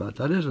hidden about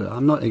that, is there?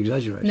 I'm not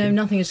exaggerating. No,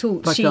 nothing at all.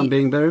 In fact, I'm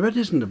being very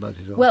reticent about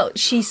it all. Well,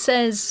 she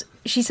says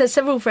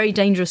several very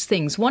dangerous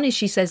things. One is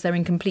she says they're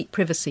in complete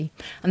privacy.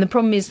 And the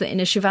problem is that in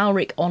a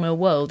chivalric honour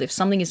world, if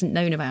something isn't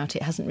known about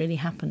it, hasn't really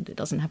happened. It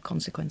doesn't have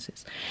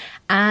consequences.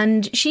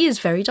 And she is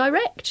very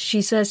direct.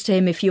 She says to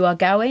him, "If you are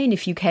Gawain,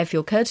 if you care for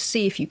your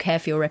courtesy, if you care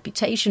for your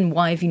reputation,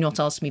 why have you not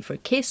asked me for a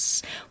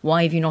kiss?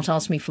 Why have you not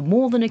asked me for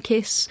more than a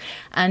kiss?"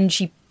 And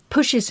she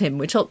pushes him,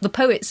 which the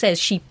poet says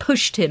she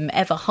pushed him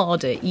ever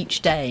harder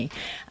each day.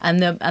 And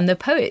the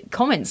poet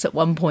comments at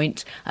one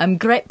point,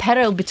 "Great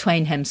peril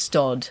between hem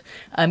stod."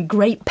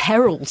 Great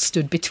peril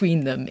stood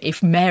between them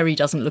if Mary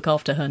doesn't look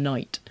after her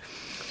knight.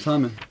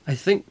 Simon? I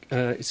think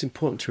it's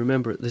important to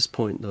remember at this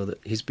point, though, that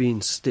he's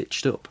being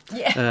stitched up.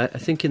 Yeah. I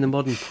think in the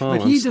modern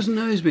parlance... But he doesn't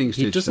know he's being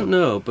stitched up. He doesn't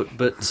know,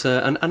 but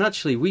and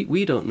actually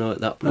we don't know at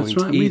that point That's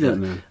right, either.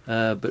 we don't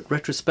know. But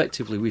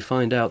retrospectively, we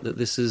find out that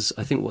this is,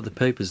 I think, what the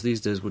papers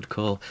these days would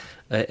call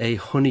a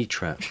honey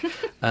trap.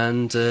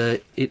 And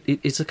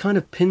it's a kind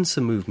of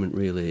pincer movement,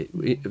 really,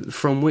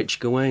 from which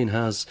Gawain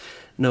has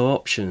no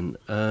option.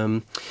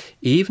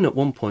 He even at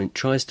one point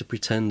tries to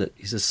pretend that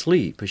he's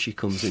asleep as she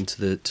comes into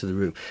the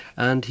room,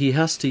 and he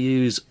has to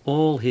use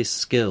all his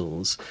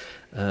skills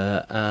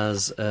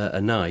as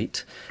a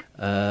knight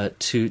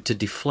to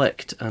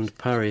deflect and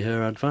parry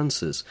her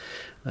advances.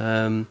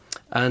 And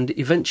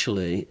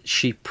eventually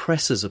she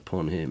presses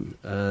upon him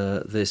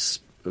this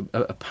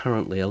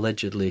apparently,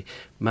 allegedly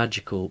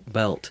magical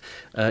belt.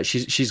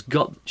 She's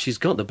got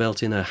the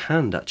belt in her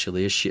hand,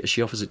 actually, as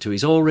she offers it to him.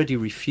 He's already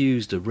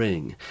refused a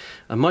ring,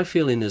 and my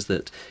feeling is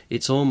that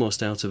it's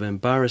almost out of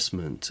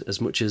embarrassment,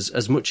 as much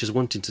as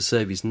wanting to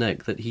save his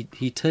neck, that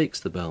he takes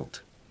the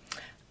belt.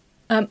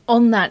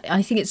 On that,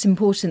 I think it's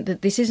important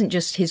that this isn't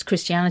just his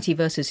Christianity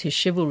versus his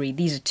chivalry.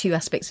 These are two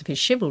aspects of his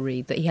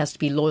chivalry, that he has to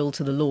be loyal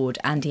to the Lord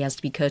and he has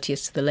to be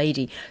courteous to the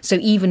lady. So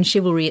even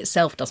chivalry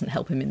itself doesn't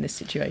help him in this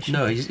situation.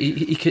 No,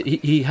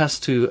 he has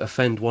to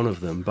offend one of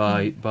them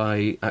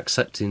by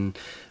accepting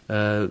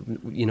what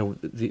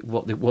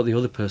the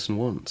other person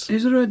wants.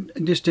 Is there a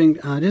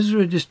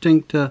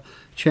distinct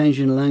change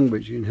in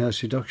language in her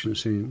seduction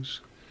scenes?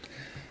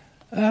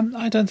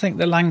 I don't think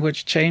the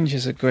language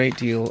changes a great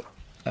deal.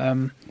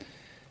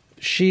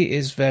 She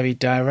is very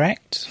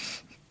direct.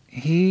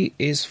 He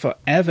is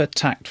forever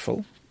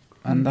tactful,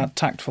 and that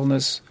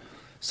tactfulness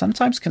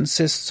sometimes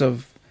consists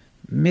of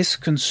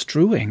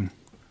misconstruing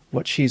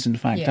what she's in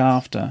fact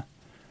after.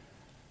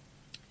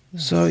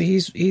 Yes. So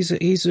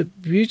he's a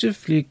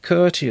beautifully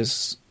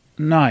courteous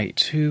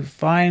knight who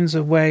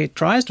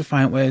tries to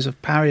find ways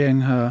of parrying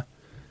her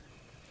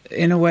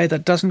in a way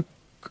that doesn't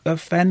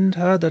offend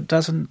her, that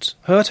doesn't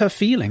hurt her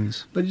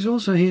feelings. But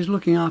he's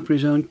looking after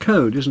his own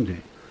code, isn't he?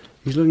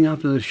 He's looking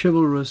after the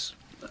chivalrous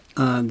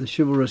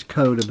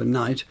code of a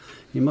knight.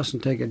 He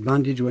mustn't take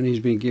advantage when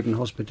he's being given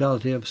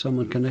hospitality of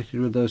someone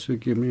connected with those who have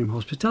given him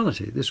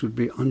hospitality. This would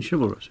be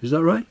unchivalrous. Is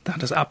that right?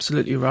 That is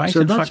absolutely right.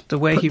 So in fact, the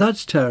way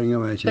that's tearing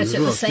away at him as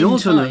well.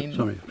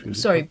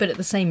 But at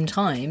the same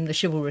time, the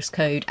chivalrous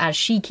code, as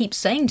she keeps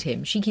saying to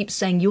him, she keeps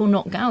saying, "You're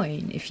not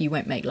Gawain if you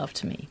won't make love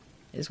to me."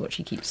 Is what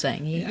she keeps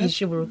saying. His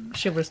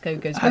chivalrous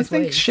code goes both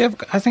ways.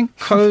 I think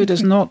code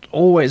is not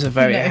always a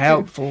very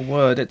helpful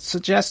word. It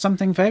suggests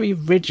something very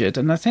rigid,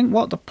 and I think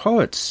what the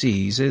poet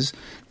sees is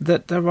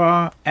that there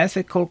are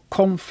ethical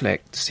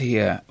conflicts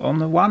here. On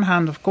the one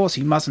hand, of course,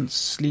 he mustn't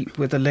sleep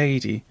with a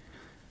lady.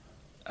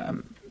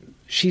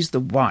 She's the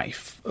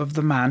wife of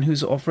the man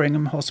who's offering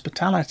him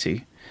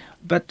hospitality.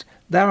 But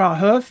there are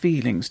her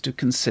feelings to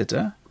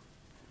consider,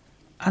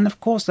 and of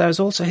course there's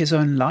also his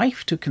own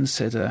life to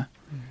consider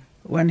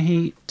when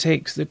he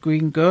takes the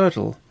green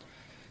girdle.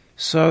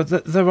 So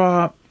that there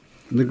are...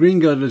 The green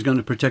girdle is going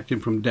to protect him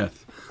from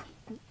death.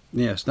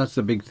 Yes, that's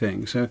the big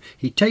thing. So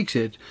he takes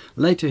it.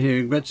 Later he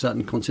regrets that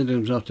and considers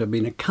himself to have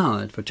been a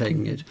coward for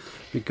taking it,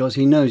 because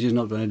he knows he's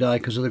not going to die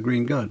because of the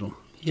green girdle.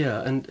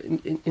 Yeah,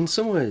 and in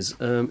some ways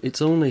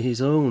it's only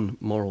his own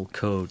moral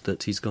code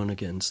that he's gone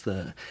against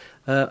there.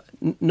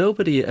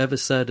 Nobody ever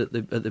said at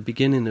the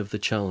beginning of the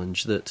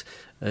challenge that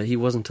he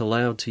wasn't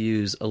allowed to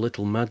use a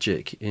little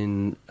magic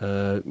in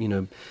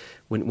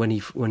when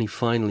he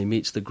finally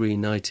meets the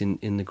Green Knight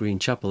in the Green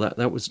Chapel.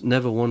 That was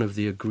never one of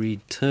the agreed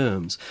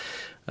terms.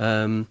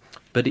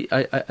 But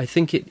I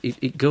think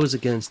it goes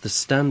against the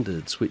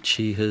standards which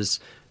he has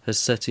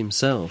set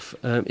himself.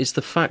 It's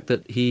the fact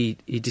that he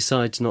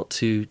decides not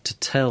to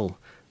tell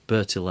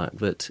Bertilac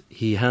that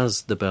he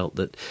has the belt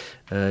that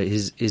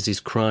is his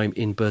crime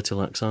in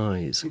Bertilac's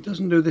eyes. He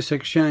doesn't do this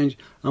exchange,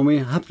 and we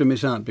have to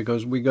miss out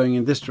because we're going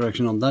in this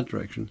direction, on that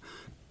direction.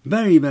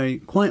 Very, very,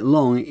 quite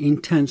long,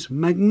 intense,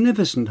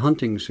 magnificent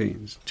hunting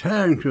scenes,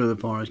 tearing through the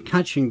forest,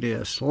 catching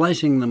deer,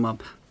 slicing them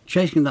up,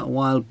 chasing that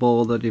wild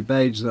boar that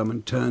evades them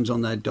and turns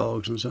on their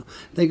dogs and so.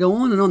 They go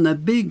on and on. They're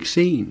big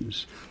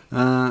scenes.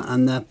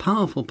 And they're a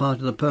powerful part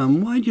of the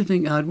poem. Why do you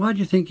think, Ad? Why do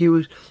you think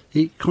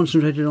he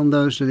concentrated on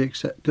those to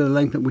the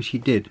length at which he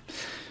did?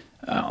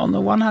 On the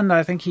one hand,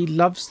 I think he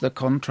loves the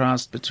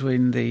contrast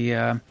between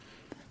the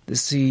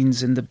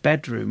scenes in the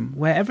bedroom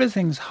where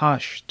everything's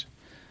hushed,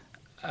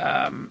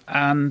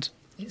 and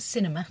it's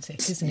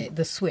cinematic, isn't it?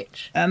 The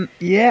switch. And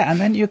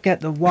then you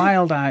get the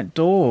wild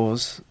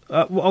outdoors.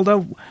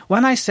 Although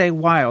when I say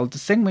wild, the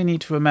thing we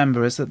need to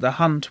remember is that the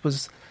hunt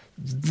was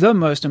the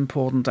most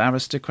important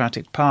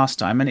aristocratic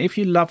pastime, and if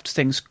you loved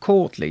things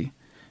courtly,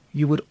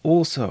 you would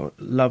also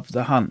love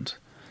the hunt.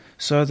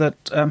 So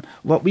that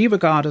what we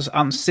regard as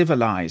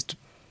uncivilized,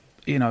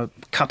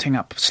 cutting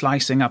up,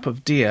 slicing up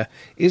of deer,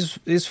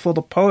 is for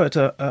the poet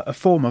a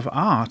form of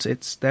art.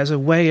 There's a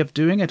way of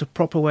doing it, a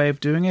proper way of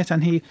doing it,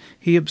 and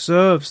he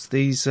observes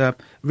these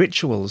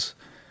rituals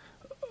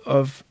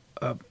of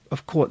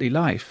courtly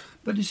life.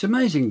 But it's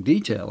amazing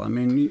detail. I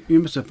mean, you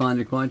must have found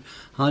it quite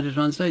hard to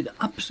translate.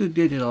 Absolute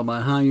detail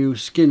about how you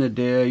skin a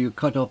deer, you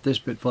cut off this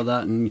bit for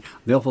that, and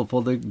the offal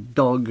for the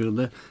dog.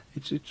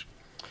 It's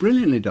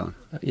brilliantly done.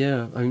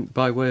 Yeah, I mean,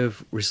 by way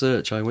of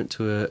research, I went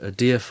to a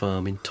deer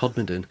farm in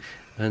Todmorden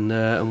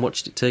and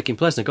watched it taking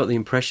place. And I got the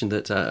impression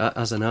that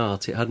as an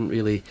art, it hadn't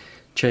really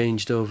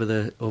changed over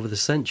the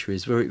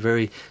centuries. Very,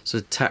 very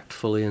sort of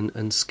tactfully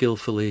and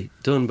skillfully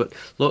done. But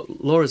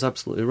Laura's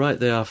absolutely right.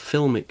 They are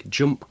filmic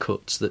jump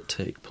cuts that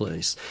take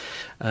place,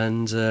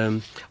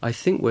 and I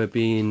think we're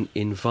being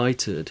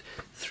invited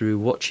through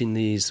watching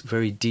these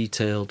very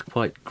detailed,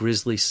 quite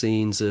grisly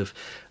scenes of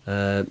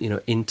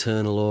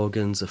internal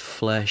organs, of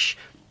flesh,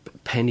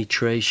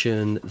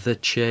 penetration, the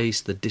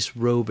chase, the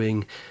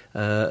disrobing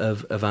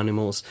of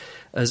animals,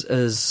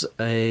 as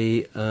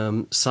a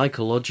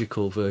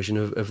psychological version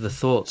of the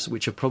thoughts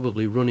which are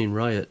probably running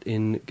riot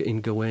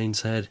in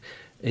Gawain's head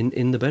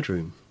in the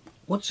bedroom.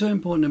 What's so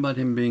important about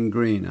him being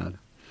green,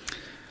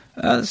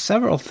 Ad?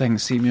 Several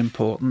things seem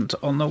important.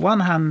 On the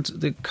one hand,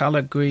 the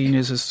colour green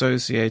is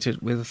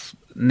associated with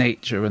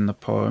nature in the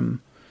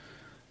poem.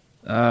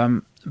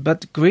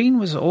 But green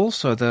was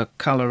also the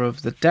colour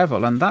of the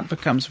devil, and that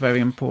becomes very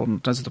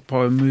important as the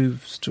poem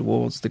moves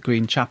towards the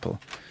Green Chapel.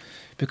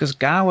 Because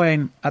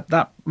Gawain, at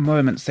that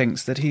moment,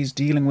 thinks that he's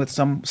dealing with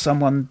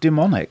someone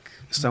demonic,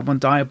 someone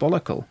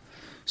diabolical.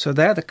 So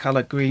there the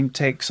colour green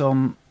takes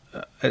on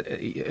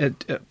a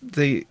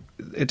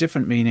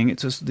different meaning.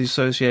 It's the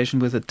association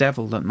with the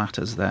devil that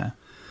matters there.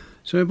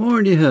 So we've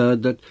already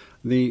heard that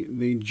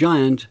the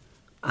giant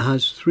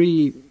has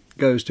 3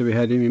 goes to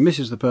behead him. He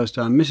misses the first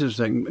time, misses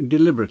the second,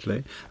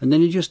 deliberately, and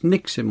then he just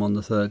nicks him on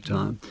the 3rd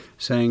time,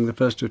 saying the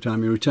first 2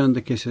 times you returned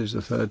the kisses, the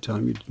 3rd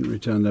time you didn't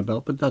return their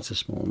belt, but that's a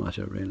small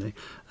matter, really.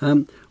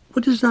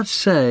 What does that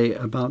say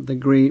about the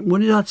Green?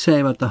 What does that say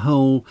about the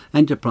whole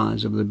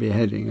enterprise of the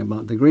beheading,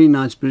 about the Green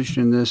Knight's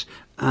position in this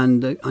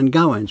and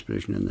Gawain's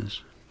position in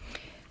this?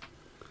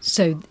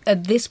 So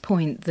at this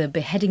point, the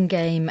beheading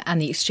game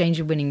and the exchange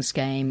of winnings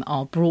game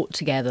are brought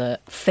together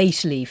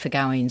fatally for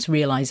Gawain's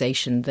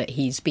realisation that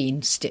he's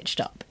been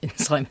stitched up, in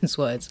Simon's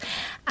words.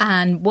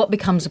 And what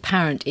becomes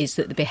apparent is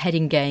that the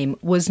beheading game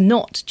was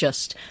not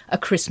just a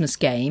Christmas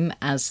game,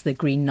 as the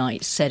Green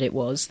Knight said it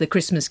was, the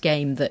Christmas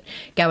game that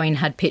Gawain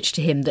had pitched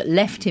to him that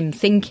left him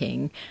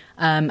thinking,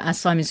 as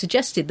Simon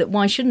suggested, that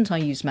why shouldn't I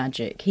use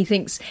magic? He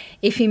thinks,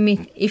 if he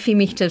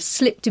might have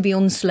slipped to be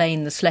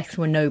unslain, the Sleth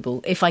were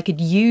noble. If I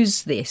could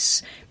use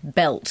this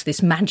belt,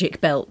 this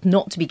magic belt,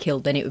 not to be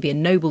killed, then it would be a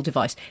noble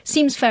device.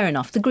 Seems fair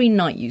enough. The Green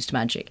Knight used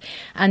magic.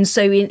 And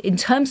so in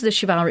terms of the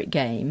chivalric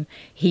game,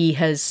 he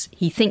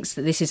thinks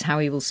that this is how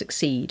he will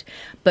succeed.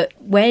 But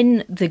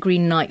when the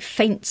Green Knight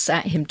feints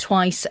at him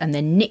twice and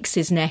then nicks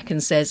his neck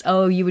and says,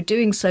 oh, you were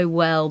doing so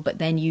well, but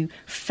then you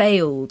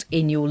failed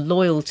in your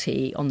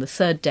loyalty on the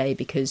 3rd day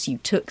because you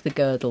took the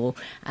girdle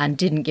and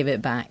didn't give it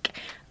back.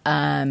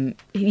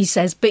 He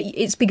says, but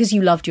it's because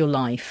you loved your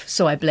life,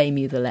 so I blame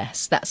you the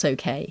less. That's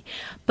okay.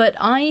 But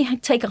I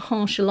take a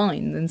harsher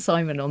line than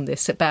Simon on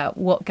this about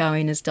what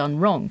Gawain has done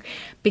wrong,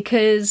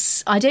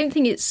 because I don't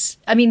think it's...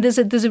 I mean, there's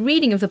a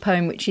reading of the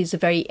poem which is a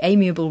very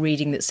amiable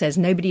reading that says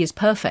nobody is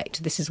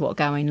perfect. This is what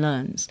Gawain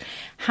learns.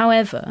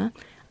 However,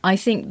 I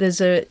think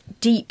there's a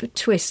deep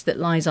twist that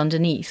lies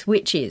underneath,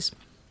 which is...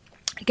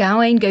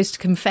 Gawain goes to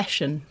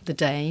confession the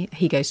day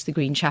he goes to the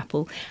Green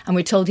Chapel, and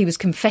we're told he was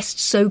confessed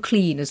so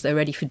clean as they're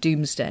ready for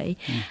doomsday.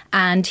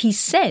 And he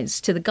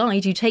says to the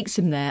guide who takes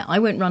him there, I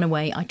won't run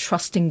away, I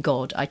trust in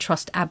God, I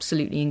trust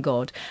absolutely in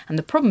God. And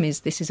the problem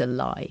is this is a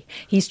lie.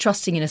 He's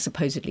trusting in a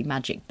supposedly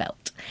magic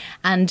belt.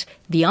 And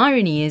the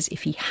irony is,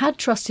 if he had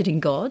trusted in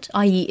God,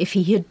 i.e. if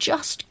he had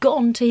just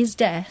gone to his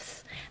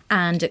death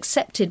and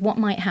accepted what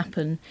might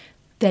happen,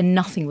 then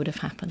nothing would have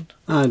happened.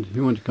 And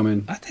you want to come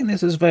in? I think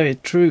this is very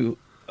true.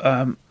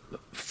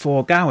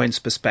 For Gawain's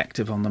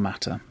perspective on the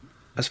matter.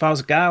 As far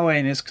as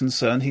Gawain is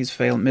concerned, he's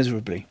failed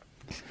miserably.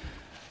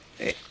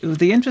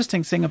 The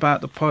interesting thing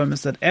about the poem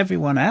is that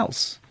everyone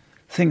else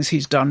thinks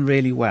he's done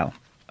really well.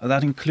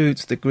 That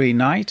includes the Green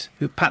Knight,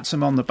 who pats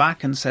him on the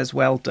back and says,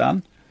 well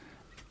done.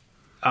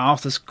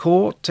 Arthur's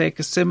court take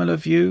a similar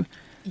view.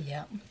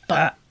 Yeah,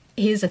 but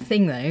here's the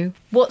thing, though.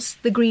 What's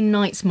the Green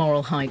Knight's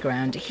moral high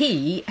ground?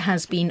 He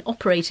has been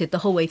operated the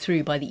whole way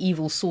through by the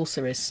evil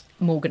sorceress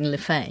Morgan Le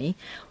Fay.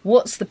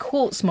 What's the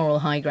court's moral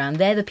high ground?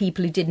 They're the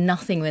people who did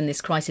nothing when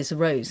this crisis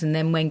arose, and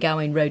then when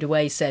Gawain rode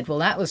away said, well,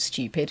 that was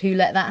stupid, who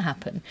let that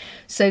happen?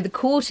 So the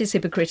court is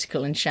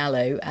hypocritical and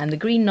shallow, and the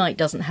Green Knight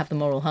doesn't have the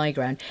moral high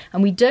ground,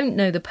 and we don't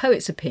know the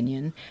poet's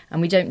opinion,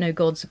 and we don't know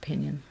God's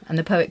opinion, and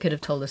the poet could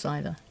have told us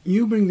either.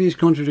 You bring these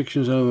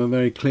contradictions over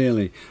very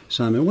clearly,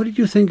 Simon. What did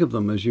you think of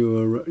them as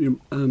you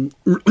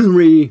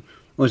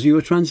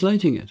were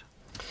translating it?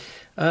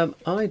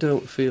 I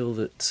don't feel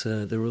that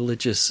the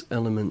religious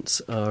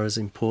elements are as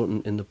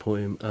important in the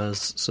poem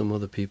as some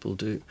other people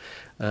do.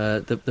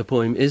 The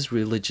poem is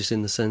religious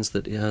in the sense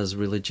that it has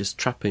religious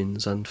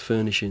trappings and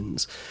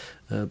furnishings,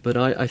 but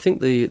I think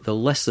the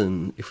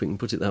lesson, if we can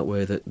put it that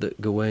way, that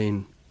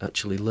Gawain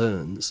actually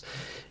learns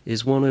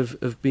is one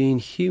of being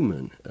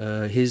human.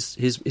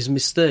 His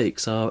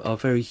mistakes are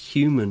very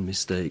human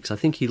mistakes. I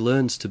think he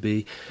learns to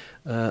be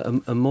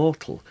a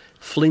mortal.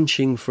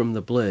 Flinching from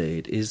the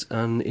blade is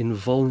an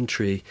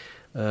involuntary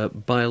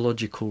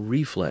biological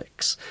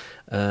reflex.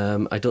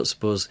 I don't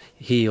suppose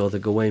he or the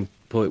Gawain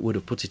poet would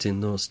have put it in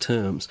those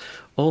terms.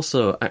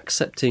 Also,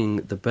 accepting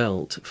the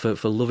belt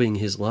for loving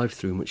his life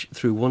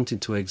through wanting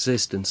to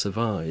exist and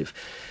survive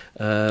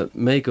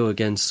may go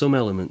against some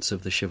elements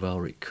of the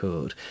chivalric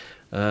code.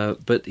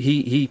 But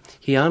he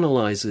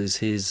analyses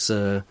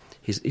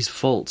his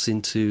faults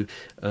into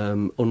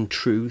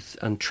untruth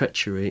and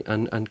treachery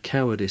and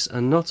cowardice,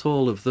 and not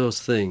all of those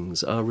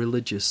things are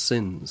religious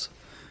sins.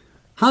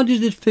 How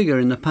did it figure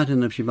in the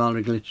pattern of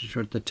chivalric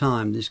literature at the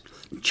time, this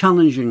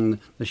challenging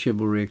the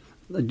chivalry,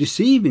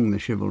 deceiving the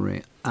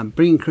chivalry, and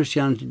bringing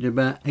Christianity to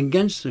bear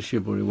against the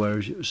chivalry,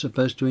 whereas it was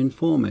supposed to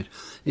inform it?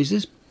 Is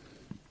this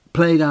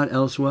played out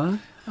elsewhere?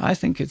 I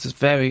think it's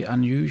very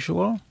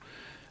unusual.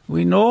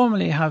 We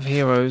normally have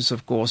heroes,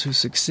 of course, who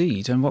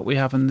succeed, and what we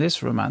have in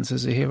this romance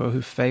is a hero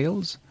who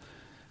fails.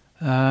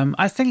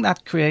 I think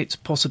that creates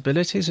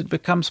possibilities. It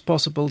becomes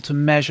possible to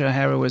measure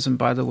heroism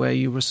by the way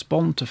you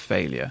respond to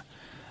failure.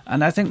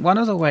 And I think one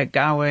of the ways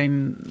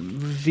Gawain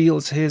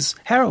reveals his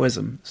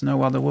heroism, there's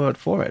no other word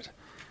for it.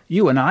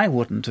 You and I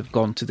wouldn't have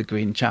gone to the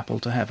Green Chapel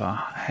to have our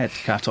head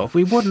cut off.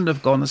 We wouldn't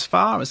have gone as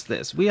far as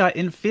this. We are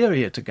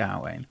inferior to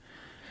Gawain.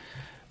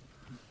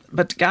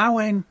 But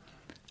Gawain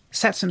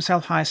sets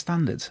himself high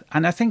standards,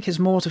 and I think his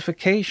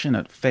mortification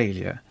at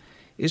failure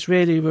is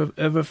really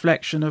a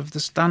reflection of the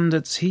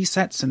standards he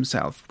sets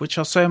himself, which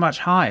are so much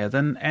higher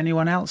than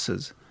anyone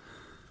else's.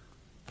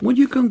 What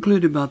do you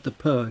conclude about the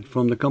poet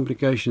from the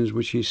complications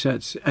which he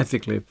sets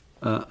ethically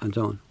and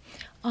on?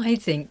 I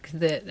think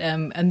that,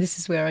 and this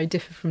is where I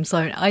differ from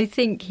Simon, I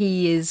think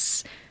he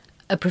is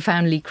a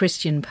profoundly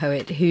Christian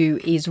poet who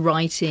is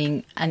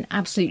writing an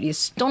absolutely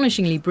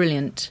astonishingly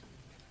brilliant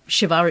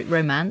chivalric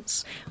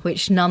romance,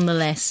 which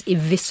nonetheless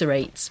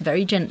eviscerates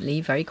very gently,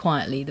 very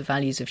quietly, the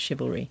values of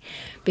chivalry.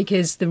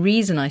 Because the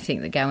reason I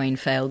think that Gawain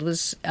failed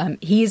was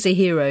he is a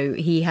hero,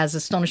 he has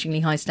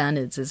astonishingly high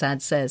standards, as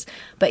Ad says,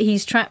 but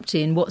he's trapped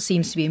in what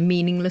seems to be a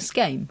meaningless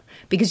game,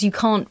 because you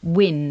can't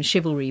win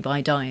chivalry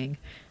by dying.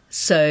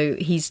 So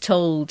he's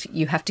told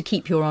you have to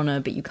keep your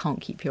honour, but you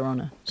can't keep your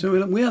honour.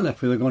 So we are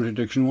left with a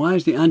contradiction. Why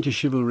is the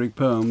anti-chivalric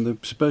poem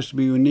supposed to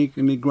be a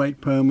uniquely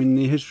great poem in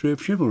the history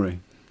of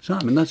chivalry?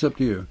 Simon, that's up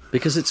to you.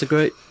 Because it's a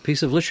great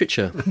piece of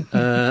literature.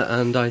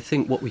 And I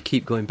think what we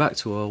keep going back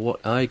to, or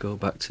what I go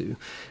back to,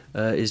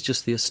 is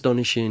just the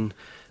astonishing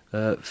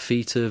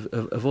feat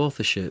of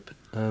authorship.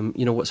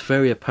 What's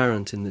very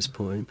apparent in this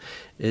poem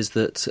is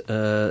that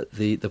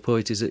the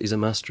poet is a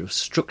master of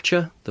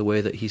structure, the way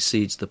that he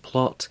seeds the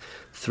plot,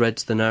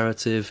 threads the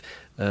narrative,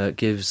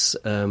 gives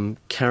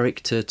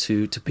character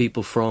to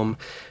people from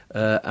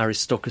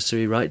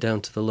aristocracy right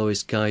down to the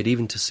lowest guide,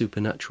 even to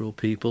supernatural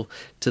people,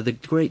 to the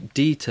great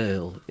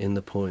detail in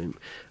the poem.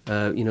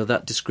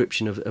 That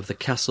description of the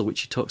castle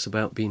which he talks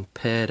about being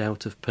pared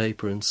out of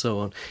paper and so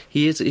on.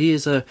 He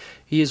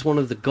is one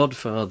of the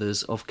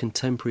godfathers of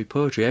contemporary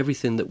poetry.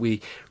 Everything that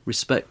we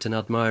respect and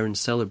admire and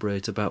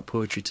celebrate about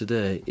poetry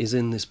today is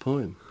in this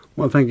poem.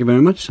 Well, thank you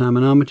very much,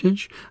 Simon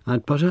Armitage,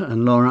 Ad Potter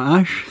and Laura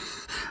Ashe.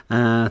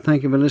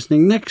 Thank you for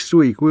listening. Next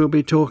week we'll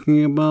be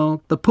talking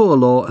about the Poor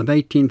Law of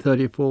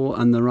 1834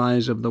 and the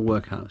rise of the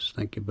workhouse.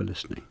 Thank you for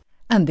listening.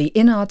 And the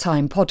In Our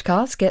Time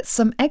podcast gets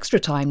some extra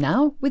time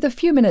now with a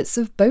few minutes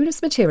of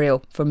bonus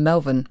material from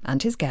Melvyn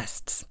and his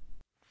guests.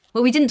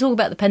 Well, we didn't talk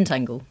about the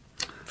pentangle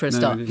for a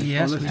start.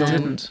 Yes, we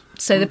didn't.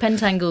 So the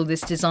pentangle,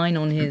 this design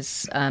on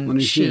his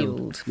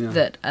shield, yeah.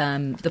 that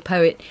the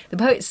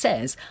poet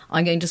says,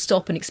 I'm going to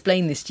stop and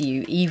explain this to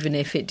you, even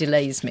if it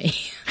delays me.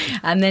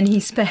 And then he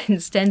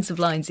spends tens of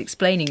lines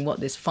explaining what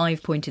this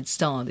 5-pointed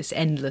star, this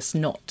endless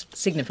knot,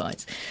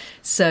 signifies.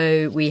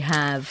 So we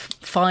have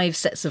 5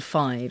 sets of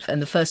 5,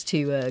 and the first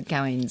 2 are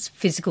Gawain's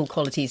physical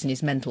qualities and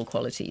his mental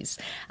qualities.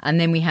 And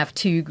then we have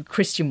 2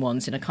 Christian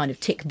ones in a kind of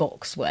tick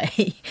box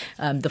way,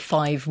 the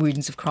 5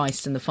 wounds of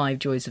Christ and the 5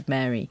 joys of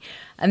Mary.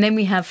 And then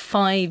we have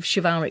 5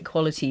 chivalric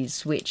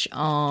qualities which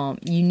are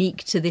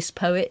unique to this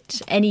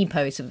poet. Any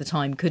poet of the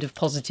time could have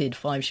posited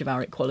 5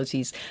 chivalric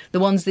qualities. The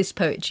ones this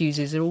poet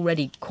chooses are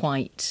already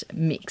quite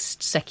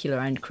mixed, secular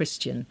and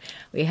Christian.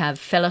 We have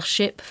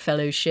fellowship,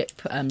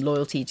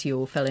 loyalty to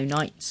your fellow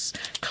knights,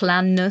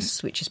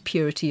 clanness, which is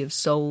purity of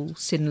soul,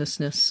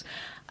 sinlessness,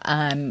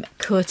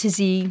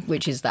 courtesy,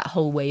 which is that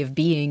whole way of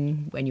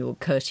being when you're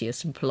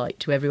courteous and polite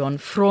to everyone,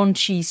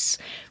 franchise,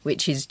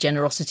 which is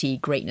generosity,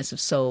 greatness of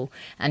soul,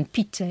 and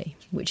pite,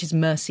 which is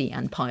mercy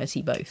and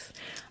piety both.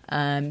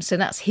 So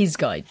that's his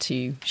guide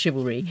to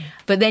chivalry.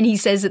 But then he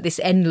says that this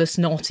endless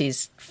knot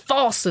is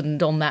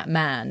fastened on that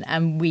man,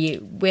 and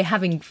we're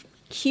having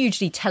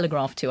hugely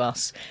telegraphed to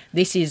us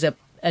this is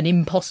an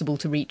impossible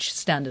to reach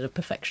standard of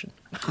perfection.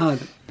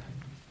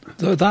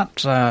 Though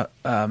that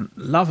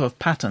love of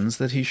patterns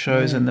that he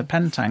shows in the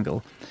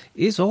pentangle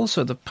is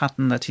also the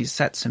pattern that he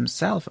sets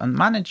himself and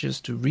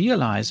manages to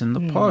realize in the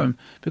poem,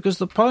 because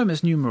the poem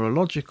is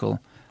numerological.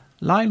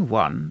 Line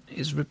 1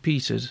 is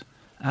repeated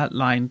at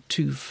line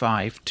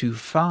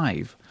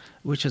 2525,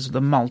 which is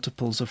the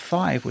multiples of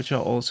 5, which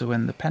are also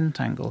in the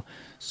pentangle.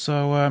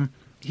 So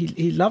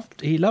he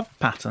loved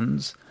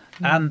patterns,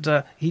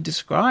 and he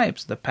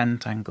describes the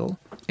pentangle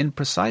in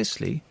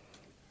precisely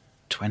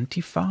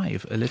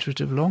 25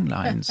 alliterative long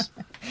lines.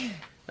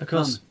 Of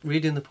course,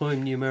 reading the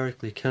poem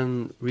numerically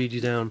can lead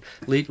you down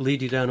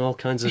all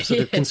kinds of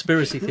sort of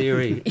conspiracy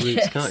theory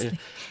routes, can't you?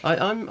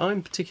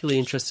 I'm particularly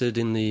interested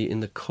in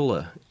the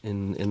colour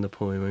in the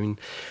poem. I mean,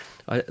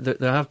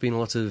 there have been a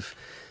lot of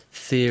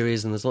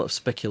theories and there's a lot of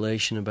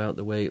speculation about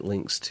the way it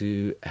links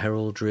to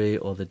heraldry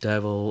or the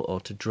devil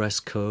or to dress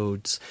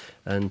codes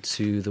and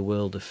to the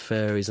world of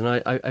fairies. And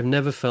I've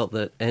never felt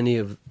that any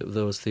of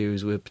those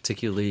theories were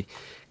particularly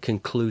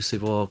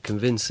conclusive or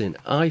convincing.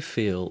 I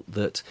feel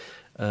that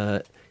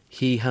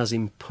he has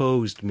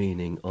imposed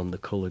meaning on the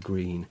colour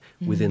green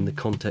within the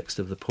context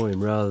of the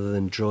poem rather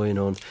than drawing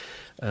on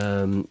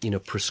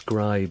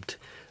prescribed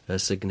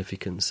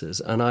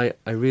significances. And I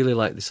really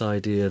like this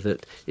idea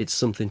that it's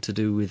something to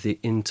do with the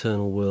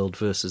internal world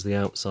versus the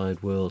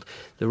outside world.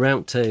 The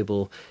round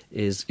table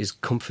is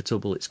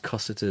comfortable, it's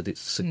cosseted,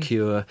 it's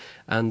secure,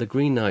 and the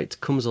Green Knight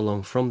comes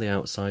along from the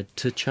outside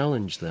to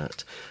challenge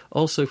that.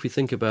 Also, if we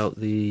think about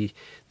the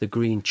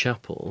Green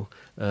Chapel,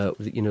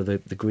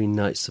 the Green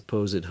Knight's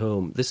supposed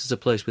home, this is a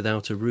place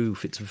without a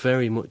roof. It's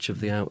very much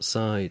of the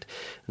outside.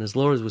 And as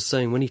Laura was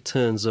saying, when he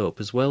turns up,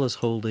 as well as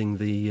holding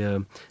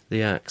the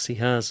axe, he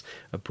has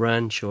a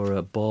branch or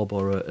a bob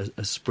or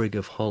a sprig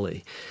of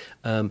holly.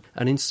 And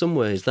in some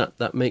ways,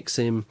 that makes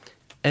him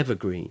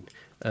evergreen.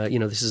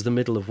 This is the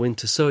middle of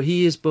winter. So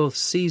he is both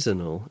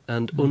seasonal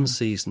and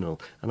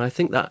unseasonal. And I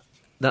think that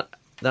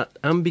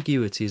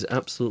ambiguity is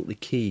absolutely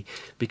key,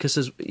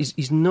 because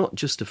he's not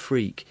just a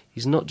freak,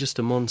 he's not just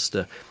a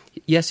monster.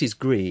 Yes, he's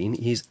green,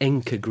 he's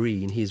Enca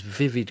green, he's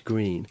vivid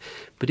green,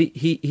 but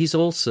he's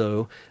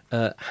also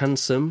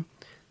handsome,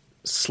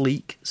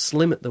 sleek,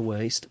 slim at the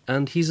waist,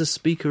 and he's a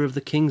speaker of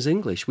the King's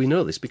English. We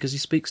know this because he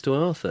speaks to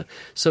Arthur.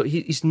 So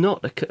he's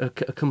not a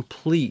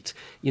complete,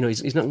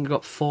 he's not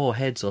got 4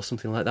 heads or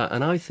something like that,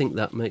 and I think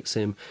that makes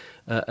him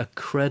a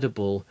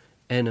credible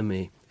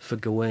enemy for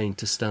Gawain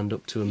to stand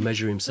up to and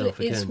measure himself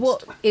against.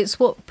 It's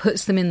what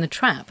puts them in the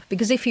trap,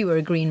 because if he were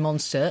a green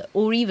monster,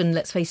 or even,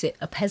 let's face it,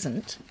 a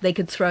peasant, they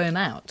could throw him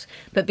out.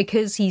 But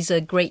because he's a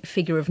great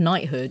figure of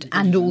knighthood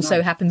and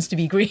also happens to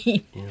be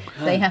green,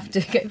 they have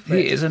to go for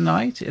it. He is a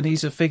knight, and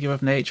he's a figure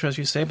of nature, as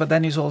you say, but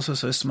then he's also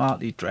so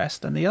smartly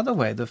dressed. And the other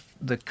way,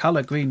 the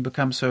colour green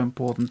becomes so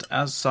important,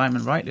 as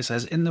Simon rightly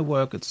says, in the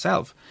work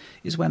itself,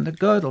 is when the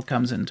girdle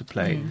comes into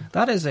play.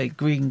 That is a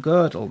green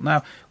girdle.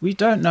 Now, we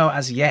don't know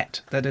as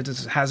yet that it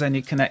has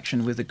any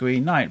connection with the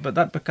Green Knight, but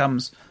that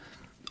becomes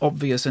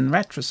obvious in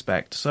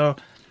retrospect. So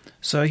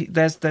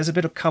there's a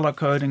bit of colour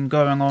coding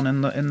going on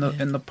in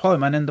the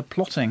poem and in the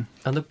plotting.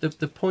 And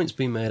the point's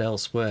been made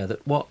elsewhere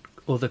that what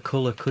other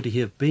colour could he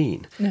have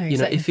been? No,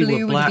 exactly. If he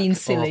Blue were black would have been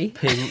silly. or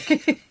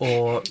pink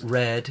or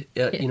red,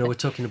 we're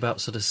talking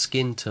about sort of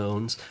skin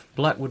tones.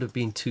 Black would have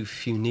been too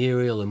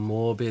funereal and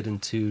morbid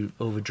and too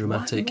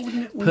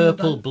overdramatic.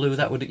 Purple, blue,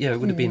 it would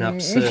have been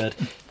absurd.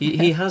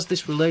 He has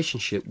this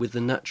relationship with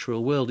the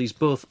natural world. He's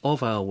both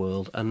of our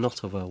world and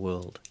not of our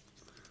world.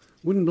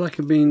 Wouldn't black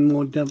have been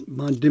more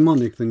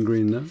demonic than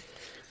green, though?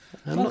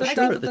 I'm not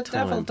sure at the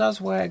time. Devil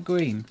does wear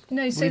green.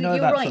 No, so you're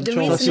right.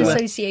 There is an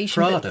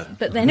association,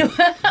 but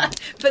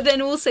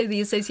then also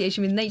the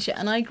association with nature.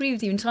 And I agree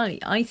with you entirely.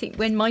 I think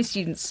when my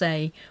students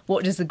say,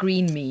 "What does the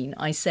green mean?"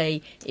 I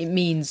say it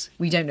means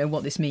we don't know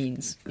what this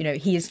means.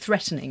 He is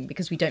threatening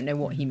because we don't know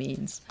what he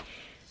means.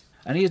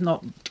 And he is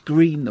not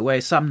green the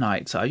way some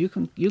knights are. You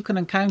can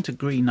encounter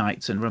green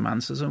knights in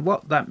romances, and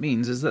what that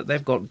means is that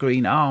they've got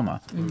green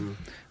armour.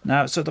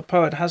 Now, so the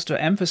poet has to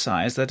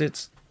emphasise that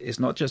it's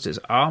not just his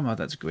armour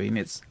that's green,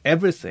 it's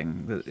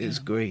everything that is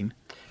green.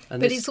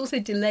 But it's also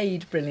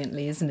delayed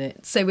brilliantly, isn't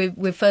it? So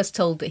we're first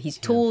told that he's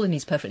tall and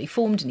he's perfectly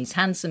formed and he's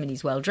handsome and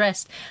he's well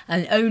dressed,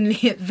 and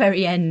only at the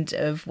very end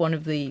of one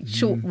of the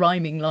short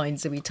rhyming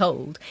lines are we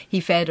told, he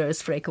fared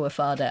as freco a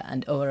fada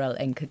and oral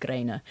enca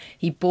grena.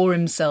 He bore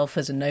himself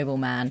as a noble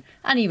man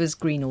and he was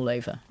green all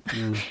over.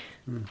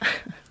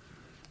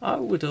 I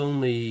would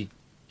only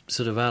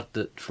sort of add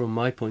that from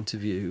my point of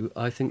view,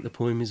 I think the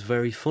poem is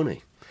very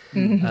funny.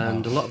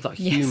 And a lot of that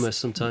humour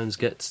sometimes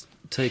gets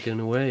taken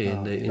away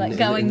in the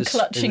Gawain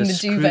clutching the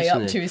duvet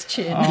up to his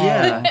chin.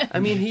 Yeah, I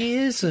mean, he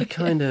is a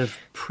kind of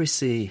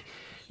prissy,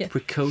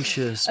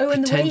 precocious,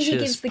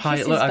 pretentious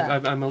pilot. Look,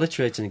 I'm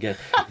alliterating again.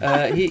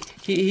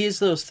 He is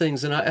those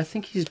things, and I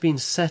think he's been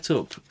set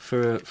up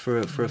for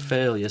a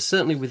failure.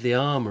 Certainly with the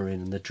armour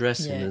and the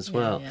dressing as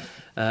well.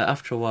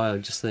 After a while, I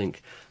just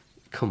think,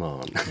 come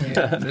on.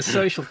 The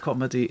social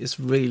comedy is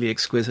really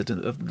exquisite.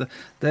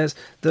 There's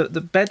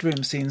the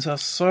bedroom scenes are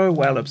so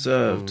well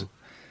observed.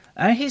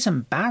 And he's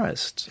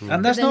embarrassed. Mm.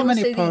 And there's not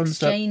many also poems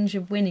the exchange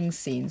of winning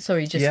scenes.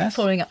 Sorry, just Yes.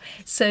 following up.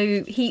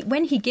 So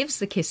when he gives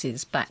the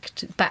kisses back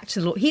to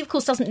the Lord, he of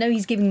course doesn't know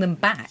he's giving them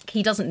back.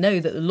 He doesn't know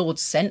that the Lord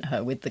sent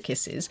her with the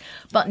kisses,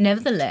 but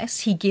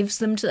nevertheless he gives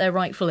them to their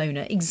rightful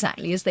owner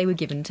exactly as they were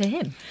given to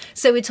him.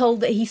 So we're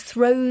told that he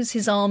throws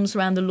his arms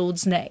around the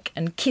Lord's neck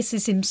and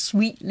kisses him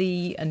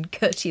sweetly and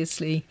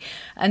courteously,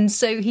 and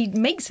so he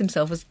makes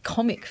himself a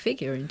comic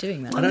figure in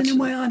doing that. Well, in a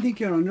way, I think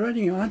you're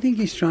underrating him. I think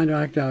he's trying to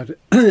act out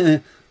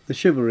the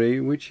chivalry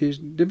which he's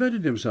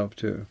devoted himself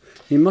to.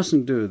 He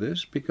mustn't do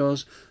this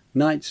because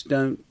knights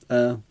don't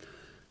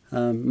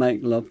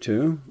make love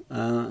to,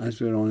 as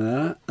we're on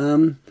there,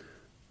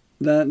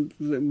 the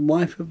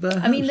wife of their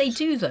host. I mean, they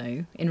do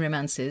though in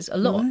romances a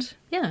lot. Really?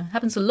 Yeah,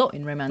 happens a lot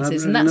in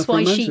romances, and Enough that's why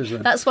romances,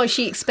 then. that's why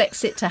she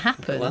expects it to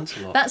happen.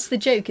 Lancelot. That's the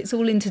joke. It's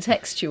all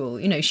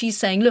intertextual. You know, she's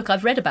saying, "Look,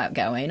 I've read about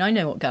Gawain. I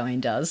know what Gawain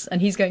does,"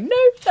 and he's going, "No,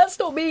 that's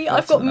not me.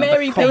 I've got another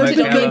Mary comic painted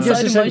on the element.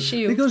 inside of my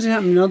shield." Because it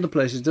happened in other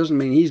places doesn't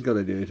mean he's got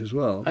to do it as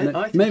well. I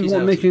think Maybe he's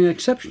what out makes of- him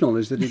exceptional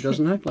is that he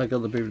doesn't act like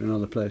other people in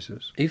other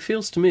places. He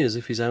feels to me as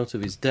if he's out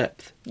of his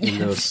depth in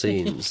those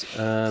scenes.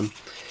 I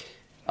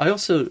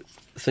also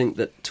think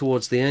that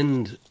towards the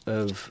end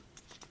of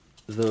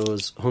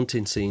those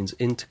hunting scenes,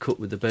 intercut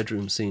with the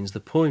bedroom scenes,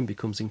 the poem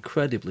becomes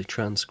incredibly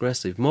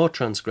transgressive, more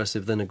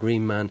transgressive than a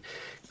green man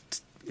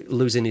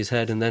losing his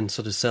head and then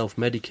sort of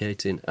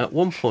self-medicating. At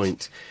one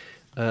point,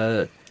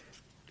 a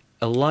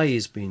lie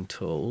is being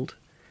told.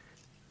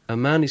 A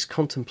man is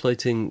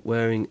contemplating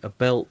wearing a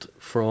belt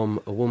from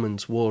a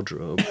woman's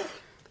wardrobe.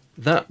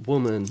 That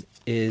woman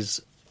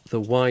is the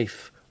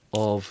wife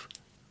of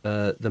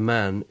the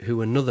man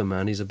who another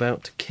man is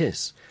about to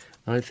kiss.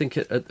 And I think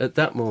at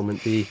that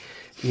moment, the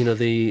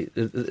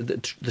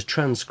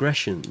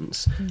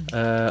transgressions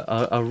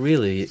are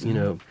really,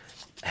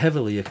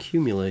 heavily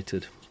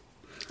accumulated.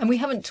 And we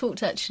haven't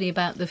talked actually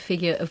about the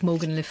figure of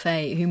Morgan Le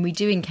Fay, whom we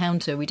do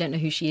encounter. We don't know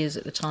who she is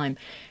at the time.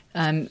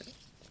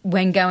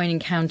 When Gawain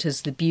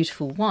encounters the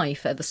beautiful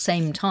wife, at the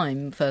same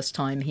time, first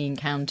time, he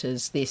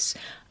encounters this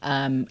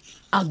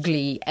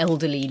ugly,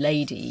 elderly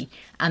lady,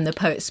 and the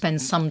poet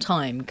spends some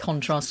time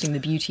contrasting the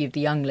beauty of the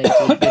young lady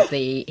with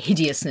the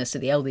hideousness of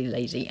the elderly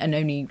lady, and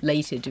only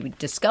later do we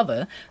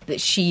discover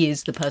that she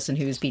is the person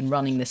who has been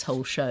running this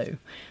whole show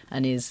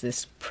and is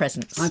this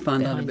presence. I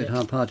found that a behind bit it.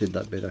 half-hearted,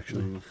 that bit,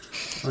 actually.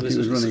 I think it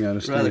was running out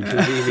of steam. Rather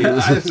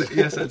convenient.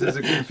 Yes, it is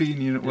a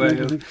convenient way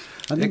of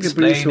I think the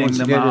British explaining wants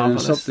the to get in and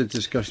marvellous. stop the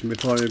discussion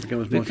before it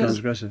becomes more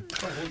transgressive.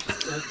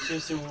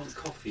 Does anyone want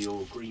coffee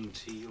or green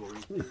tea or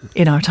anything?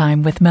 In Our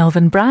Time with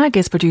Melvyn Bragg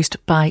is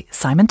produced by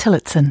Simon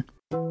Tillotson.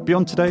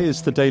 Beyond Today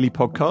is the daily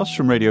podcast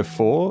from Radio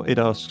 4. It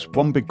asks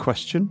one big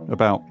question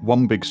about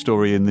one big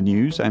story in the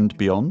news and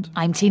beyond.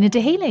 I'm Tina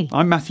Dahealy.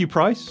 I'm Matthew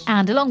Price.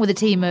 And along with a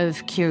team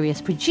of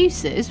curious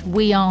producers,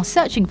 we are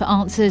searching for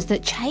answers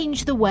that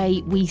change the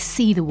way we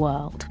see the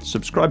world.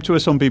 Subscribe to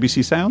us on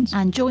BBC Sounds.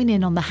 And join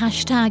in on the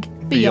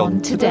hashtag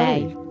Beyond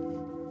Today.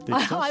 Did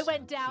I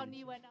went down,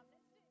 you went up.